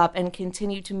ourselves up and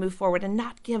continue to move forward and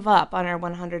not give up on our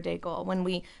 100-day goal when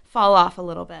we fall off a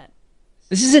little bit?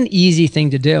 This is an easy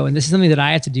thing to do. And this is something that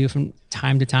I have to do from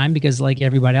time to time because, like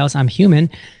everybody else, I'm human.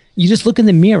 You just look in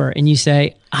the mirror and you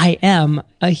say, I am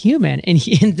a human. And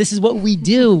this is what we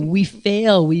do. We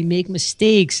fail. We make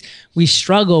mistakes. We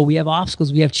struggle. We have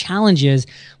obstacles. We have challenges.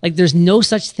 Like, there's no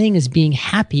such thing as being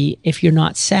happy if you're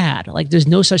not sad. Like, there's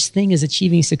no such thing as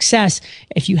achieving success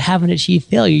if you haven't achieved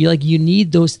failure. You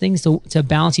need those things to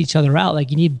balance each other out.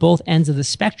 Like, you need both ends of the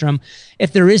spectrum.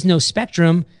 If there is no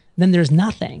spectrum, then there's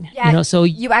nothing. Yeah, so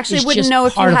you actually wouldn't know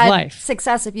if you had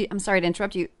success I'm sorry to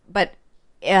interrupt you, but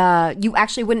you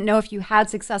actually wouldn't know if you had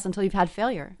success until you've had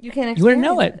failure. You wouldn't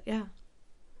know it. Yeah.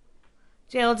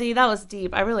 JLD, that was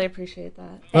deep. I really appreciate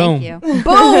that. Thank you. Boom.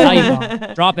 Now you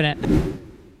go. Dropping it.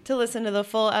 To listen to the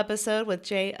full episode with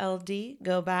JLD,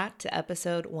 go back to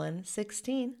episode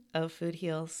 116 of Food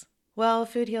Heals. Well,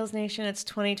 Food Heals Nation, it's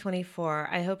 2024.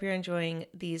 I hope you're enjoying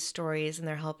these stories and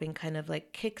they're helping kind of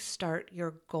like kickstart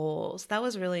your goals. That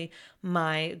was really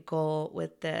my goal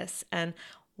with this. And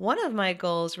one of my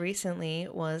goals recently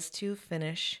was to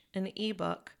finish an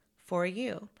ebook for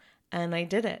you. And I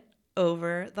did it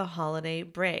over the holiday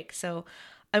break. So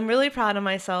I'm really proud of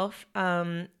myself.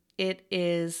 It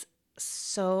is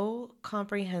so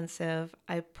comprehensive.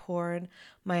 I poured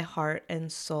my heart and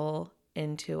soul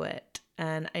into it,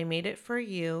 and I made it for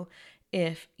you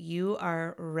if you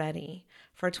are ready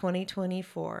for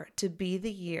 2024 to be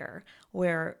the year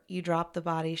where you drop the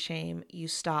body shame, you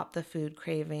stop the food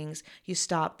cravings, you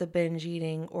stop the binge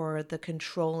eating or the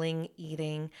controlling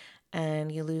eating, and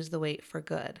you lose the weight for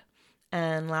good.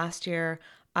 And last year,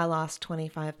 I lost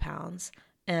 25 pounds.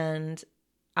 And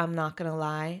I'm not going to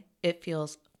lie, it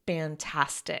feels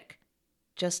fantastic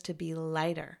just to be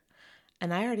lighter.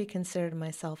 And I already considered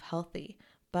myself healthy,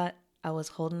 but I was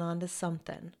holding on to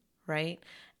something, right?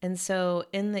 And so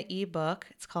in the ebook,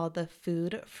 it's called The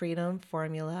Food Freedom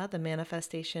Formula, the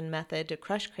manifestation method to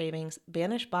crush cravings,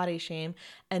 banish body shame,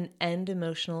 and end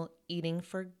emotional eating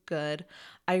for good.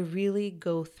 I really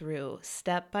go through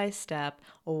step by step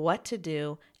what to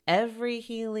do, every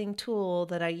healing tool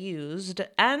that I used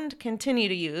and continue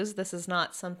to use. This is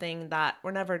not something that we're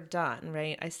never done,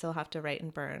 right? I still have to write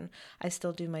and burn. I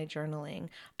still do my journaling.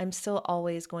 I'm still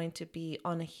always going to be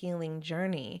on a healing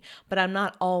journey, but I'm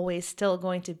not always still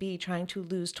going to be trying to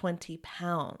lose 20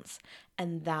 pounds.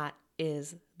 And that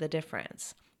is the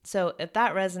difference. So if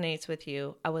that resonates with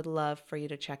you, I would love for you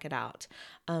to check it out.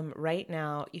 Right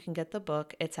now, you can get the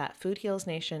book. It's at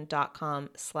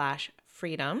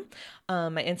foodhealsnation.com/freedom.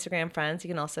 My Instagram friends, you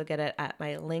can also get it at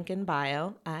my link in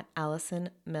bio at Allison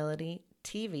Melody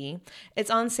TV. It's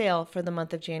on sale for the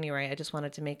month of January. I just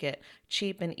wanted to make it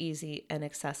cheap and easy and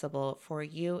accessible for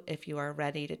you if you are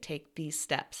ready to take these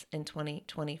steps in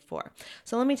 2024.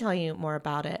 So let me tell you more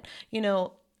about it. You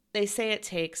know, they say it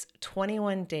takes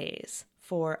 21 days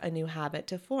for a new habit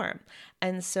to form.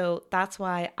 And so that's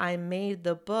why I made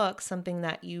the book something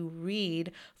that you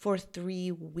read for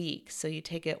 3 weeks. So you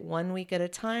take it 1 week at a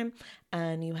time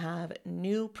and you have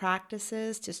new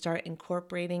practices to start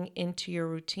incorporating into your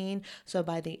routine. So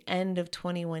by the end of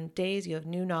 21 days, you have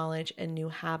new knowledge and new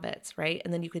habits, right?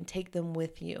 And then you can take them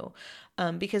with you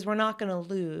because we're not going to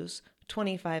lose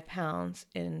 25 pounds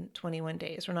in 21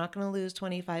 days. We're not going to lose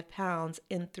 25 pounds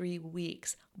in 3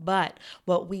 weeks. But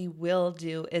what we will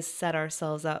do is set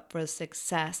ourselves up for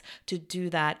success to do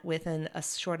that within a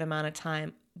short amount of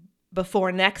time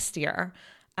before next year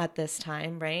at this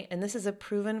time, right? And this is a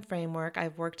proven framework.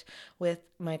 I've worked with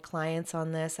my clients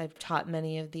on this. I've taught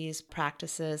many of these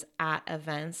practices at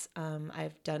events.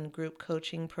 I've done group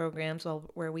coaching programs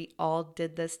where we all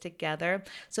did this together.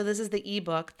 So this is the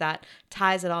ebook that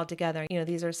ties it all together. You know,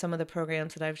 these are some of the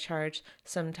programs that I've charged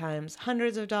sometimes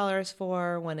hundreds of dollars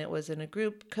for when it was in a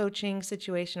group coaching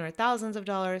situation, or thousands of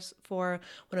dollars for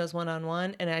when it was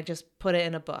one-on-one, and I just put it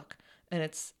in a book. And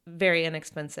it's very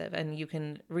inexpensive, and you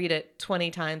can read it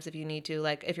 20 times if you need to.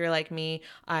 Like if you're like me,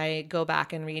 I go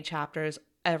back and read chapters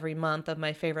every month of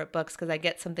my favorite books because I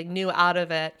get something new out of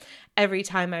it every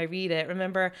time I read it.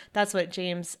 Remember, that's what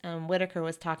James Whitaker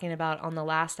was talking about on the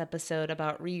last episode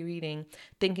about rereading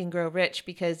Think and Grow Rich,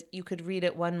 because you could read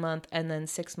it 1 month and then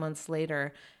 6 months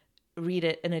later read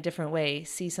it in a different way,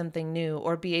 see something new,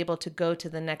 or be able to go to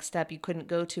the next step you couldn't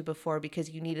go to before because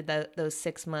you needed those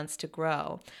 6 months to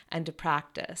grow and to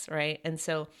practice, right? And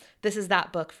so this is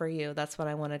that book for you. That's what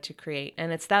I wanted to create.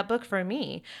 And it's that book for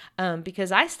me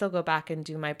because I still go back and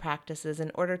do my practices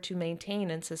in order to maintain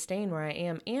and sustain where I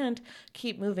am and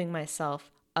keep moving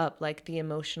myself up like the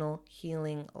emotional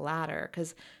healing ladder,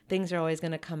 because things are always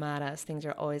going to come at us. Things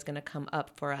are always going to come up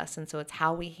for us. And so it's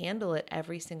how we handle it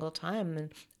every single time.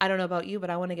 And I don't know about you, but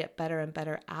I want to get better and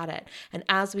better at it. And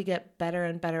as we get better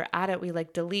and better at it, we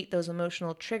like delete those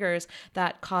emotional triggers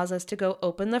that cause us to go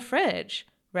open the fridge,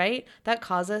 right? That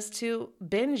cause us to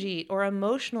binge eat or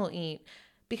emotional eat,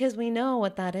 because we know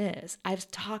what that is. I've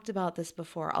talked about this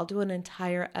before. I'll do an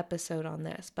entire episode on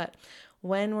this, but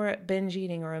when we're binge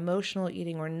eating or emotional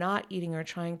eating or not eating or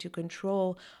trying to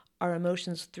control our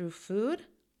emotions through food,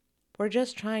 we're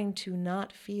just trying to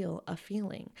not feel a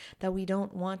feeling that we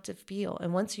don't want to feel.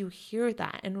 And once you hear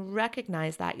that and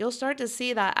recognize that, you'll start to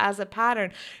see that as a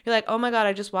pattern. You're like, oh my God,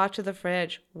 I just walked to the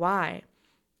fridge. Why?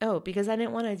 Oh, because I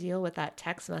didn't want to deal with that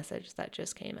text message that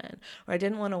just came in, or I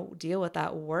didn't want to deal with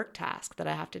that work task that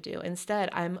I have to do.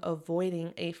 Instead, I'm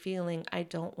avoiding a feeling I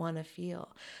don't want to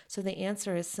feel. So the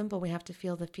answer is simple. We have to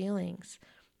feel the feelings.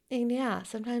 And yeah,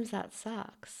 sometimes that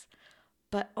sucks.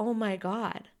 But oh my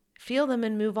God, feel them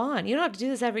and move on. You don't have to do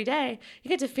this every day. You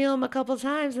get to feel them a couple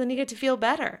times, and then you get to feel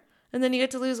better. And then you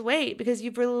get to lose weight because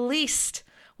you've released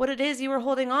what it is you were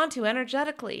holding on to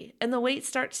energetically, and the weight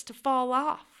starts to fall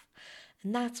off.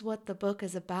 And that's what the book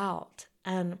is about.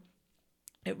 And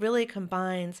it really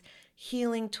combines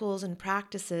healing tools and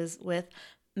practices with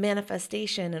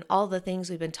manifestation and all the things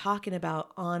we've been talking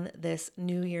about on this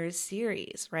New Year's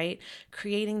series, right?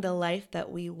 Creating the life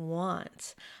that we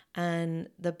want. And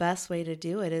the best way to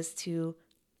do it is to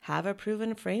have a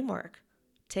proven framework.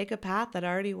 Take a path that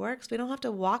already works. We don't have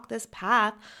to walk this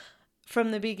path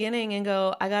from the beginning and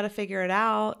go, I got to figure it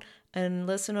out and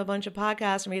listen to a bunch of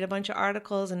podcasts and read a bunch of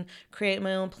articles and create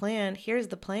my own plan. Here's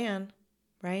the plan,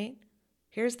 right?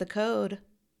 Here's the code.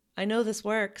 I know this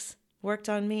works. Worked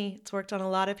on me. It's worked on a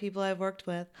lot of people I've worked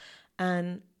with.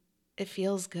 And it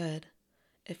feels good.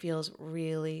 It feels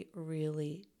really,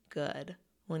 really good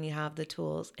when you have the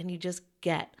tools and you just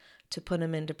get to put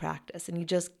them into practice and you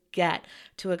just get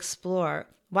to explore.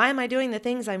 Why am I doing the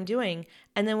things I'm doing?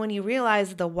 And then when you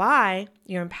realize the why,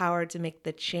 you're empowered to make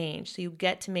the change. So you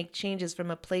get to make changes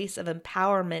from a place of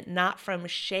empowerment, not from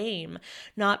shame,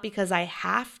 not because I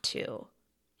have to,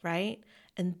 right?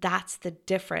 And that's the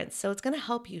difference. So it's going to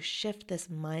help you shift this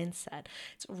mindset.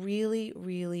 It's really,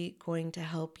 really going to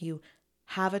help you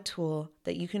have a tool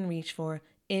that you can reach for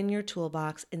in your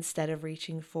toolbox instead of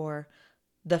reaching for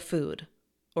the food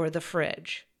or the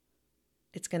fridge.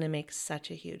 It's going to make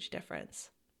such a huge difference.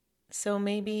 So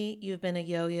maybe you've been a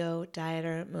yo-yo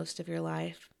dieter most of your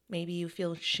life. Maybe you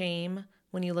feel shame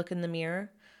when you look in the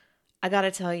mirror. I got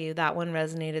to tell you, that one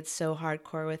resonated so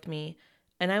hardcore with me.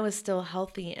 And I was still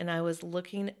healthy and I was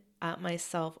looking at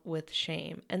myself with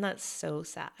shame. And that's so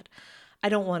sad. I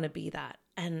don't want to be that.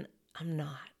 And I'm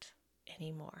not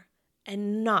anymore.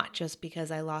 And not just because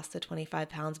I lost the 25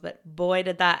 pounds, but boy,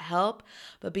 did that help.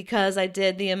 But because I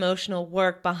did the emotional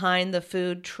work behind the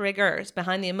food triggers,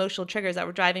 behind the emotional triggers that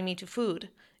were driving me to food,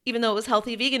 even though it was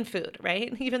healthy vegan food,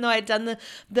 right? Even though I'd done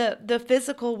the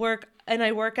physical work and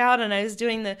I work out and I was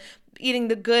eating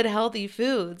the good, healthy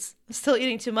foods, I'm still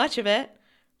eating too much of it,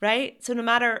 right? So no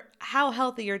matter how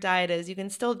healthy your diet is, you can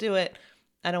still do it.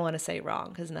 I don't want to say wrong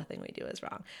because nothing we do is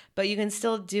wrong, but you can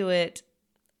still do it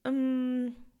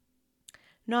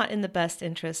not in the best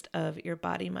interest of your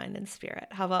body, mind, and spirit.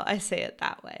 How about I say it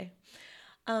that way?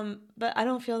 But I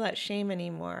don't feel that shame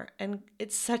anymore. And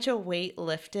it's such a weight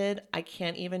lifted. I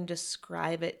can't even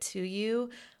describe it to you,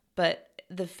 but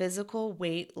the physical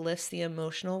weight lifts the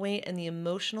emotional weight and the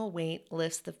emotional weight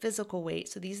lifts the physical weight.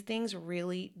 So these things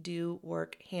really do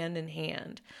work hand in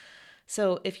hand.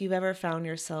 So if you've ever found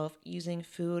yourself using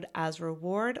food as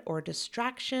reward or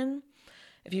distraction,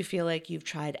 if you feel like you've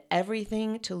tried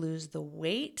everything to lose the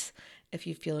weight, if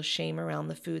you feel shame around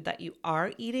the food that you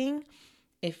are eating,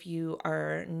 if you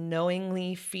are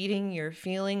knowingly feeding your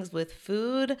feelings with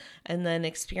food and then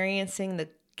experiencing the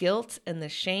guilt and the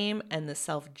shame and the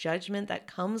self-judgment that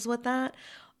comes with that,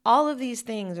 all of these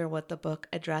things are what the book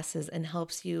addresses and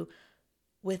helps you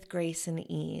with grace and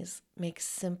ease. Make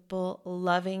simple,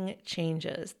 loving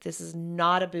changes. This is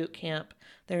not a boot camp.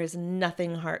 There is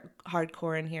nothing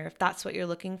hardcore in here. If that's what you're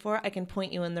looking for, I can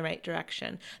point you in the right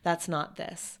direction. That's not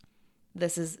this.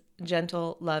 This is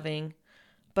gentle, loving,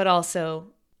 but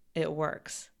also it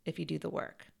works if you do the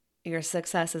work. Your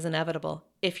success is inevitable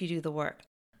if you do the work.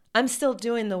 I'm still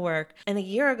doing the work. And a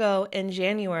year ago in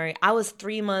January, I was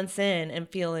 3 months in and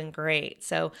feeling great.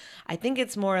 So I think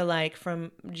it's more like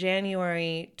from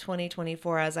January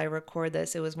 2024, as I record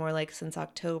this, it was more like since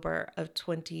October of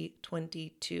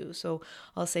 2022. So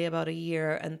I'll say about a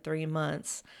year and 3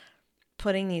 months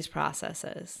putting these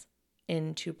processes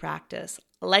into practice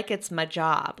like it's my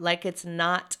job, like it's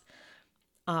not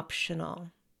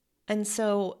optional. And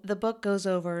so the book goes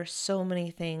over so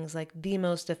many things, like the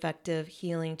most effective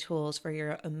healing tools for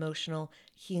your emotional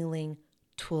healing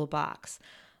toolbox,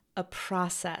 a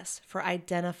process for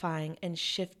identifying and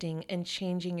shifting and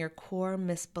changing your core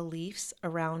misbeliefs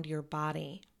around your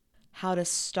body, how to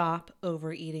stop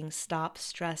overeating, stop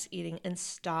stress eating, and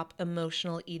stop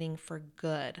emotional eating for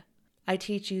good. I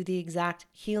teach you the exact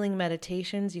healing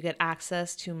meditations. You get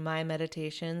access to my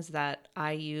meditations that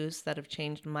I use that have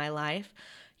changed my life.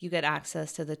 You get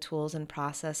access to the tools and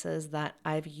processes that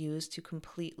I've used to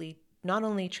completely not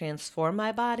only transform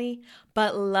my body,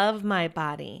 but love my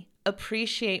body,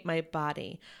 appreciate my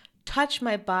body, touch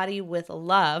my body with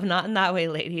love, not in that way,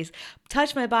 ladies,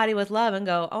 touch my body with love and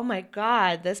go, oh my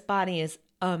God, this body is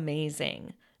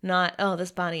amazing. Not, oh,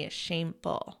 this body is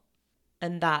shameful.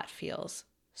 And that feels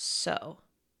so,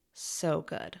 so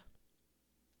good.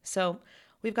 So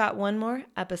we've got one more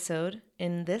episode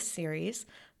in this series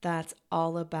that's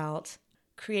all about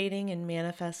creating and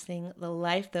manifesting the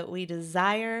life that we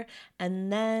desire.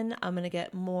 And then I'm going to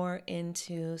get more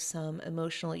into some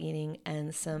emotional eating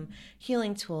and some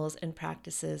healing tools and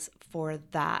practices for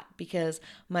that. Because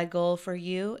my goal for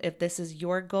you, if this is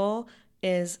your goal,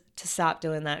 is to stop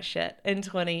doing that shit in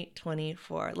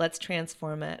 2024. Let's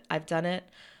transform it. I've done it.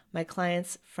 My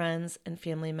clients, friends, and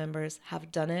family members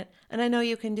have done it. And I know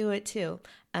you can do it too.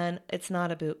 And it's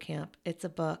not a boot camp. It's a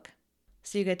book.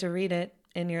 So you get to read it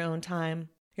in your own time.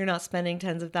 You're not spending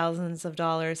tens of thousands of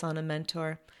dollars on a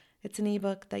mentor. It's an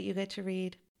ebook that you get to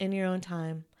read in your own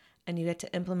time, and you get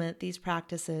to implement these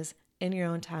practices in your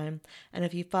own time. And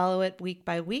if you follow it week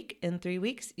by week, in 3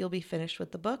 weeks, you'll be finished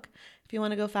with the book. If you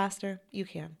want to go faster, you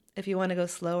can. If you want to go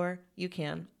slower, you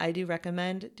can. I do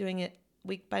recommend doing it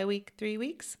week by week, 3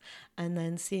 weeks, and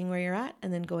then seeing where you're at,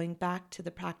 and then going back to the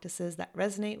practices that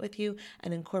resonate with you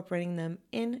and incorporating them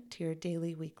into your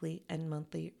daily, weekly, and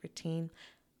monthly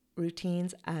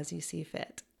routines as you see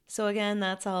fit. So again,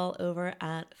 that's all over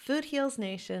at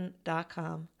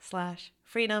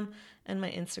foodhealsnation.com/freedom, and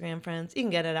my Instagram friends, you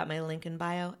can get it at my link in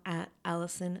bio at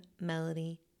Allison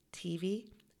Melody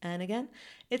TV. And again,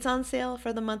 it's on sale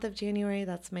for the month of January.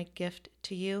 That's my gift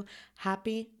to you.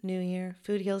 Happy New Year,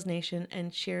 Food Heals Nation,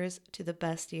 and cheers to the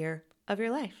best year of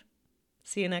your life.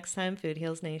 See you next time, Food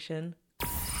Heals Nation.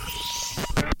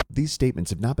 These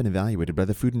statements have not been evaluated by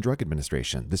the Food and Drug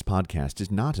Administration. This podcast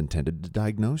is not intended to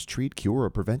diagnose, treat, cure, or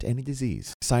prevent any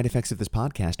disease. Side effects of this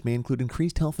podcast may include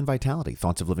increased health and vitality,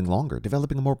 thoughts of living longer,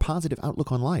 developing a more positive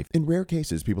outlook on life. In rare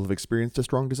cases, people have experienced a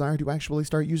strong desire to actually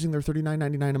start using their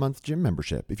 $39.99 a month gym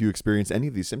membership. If you experience any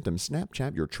of these symptoms,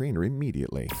 Snapchat your trainer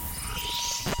immediately.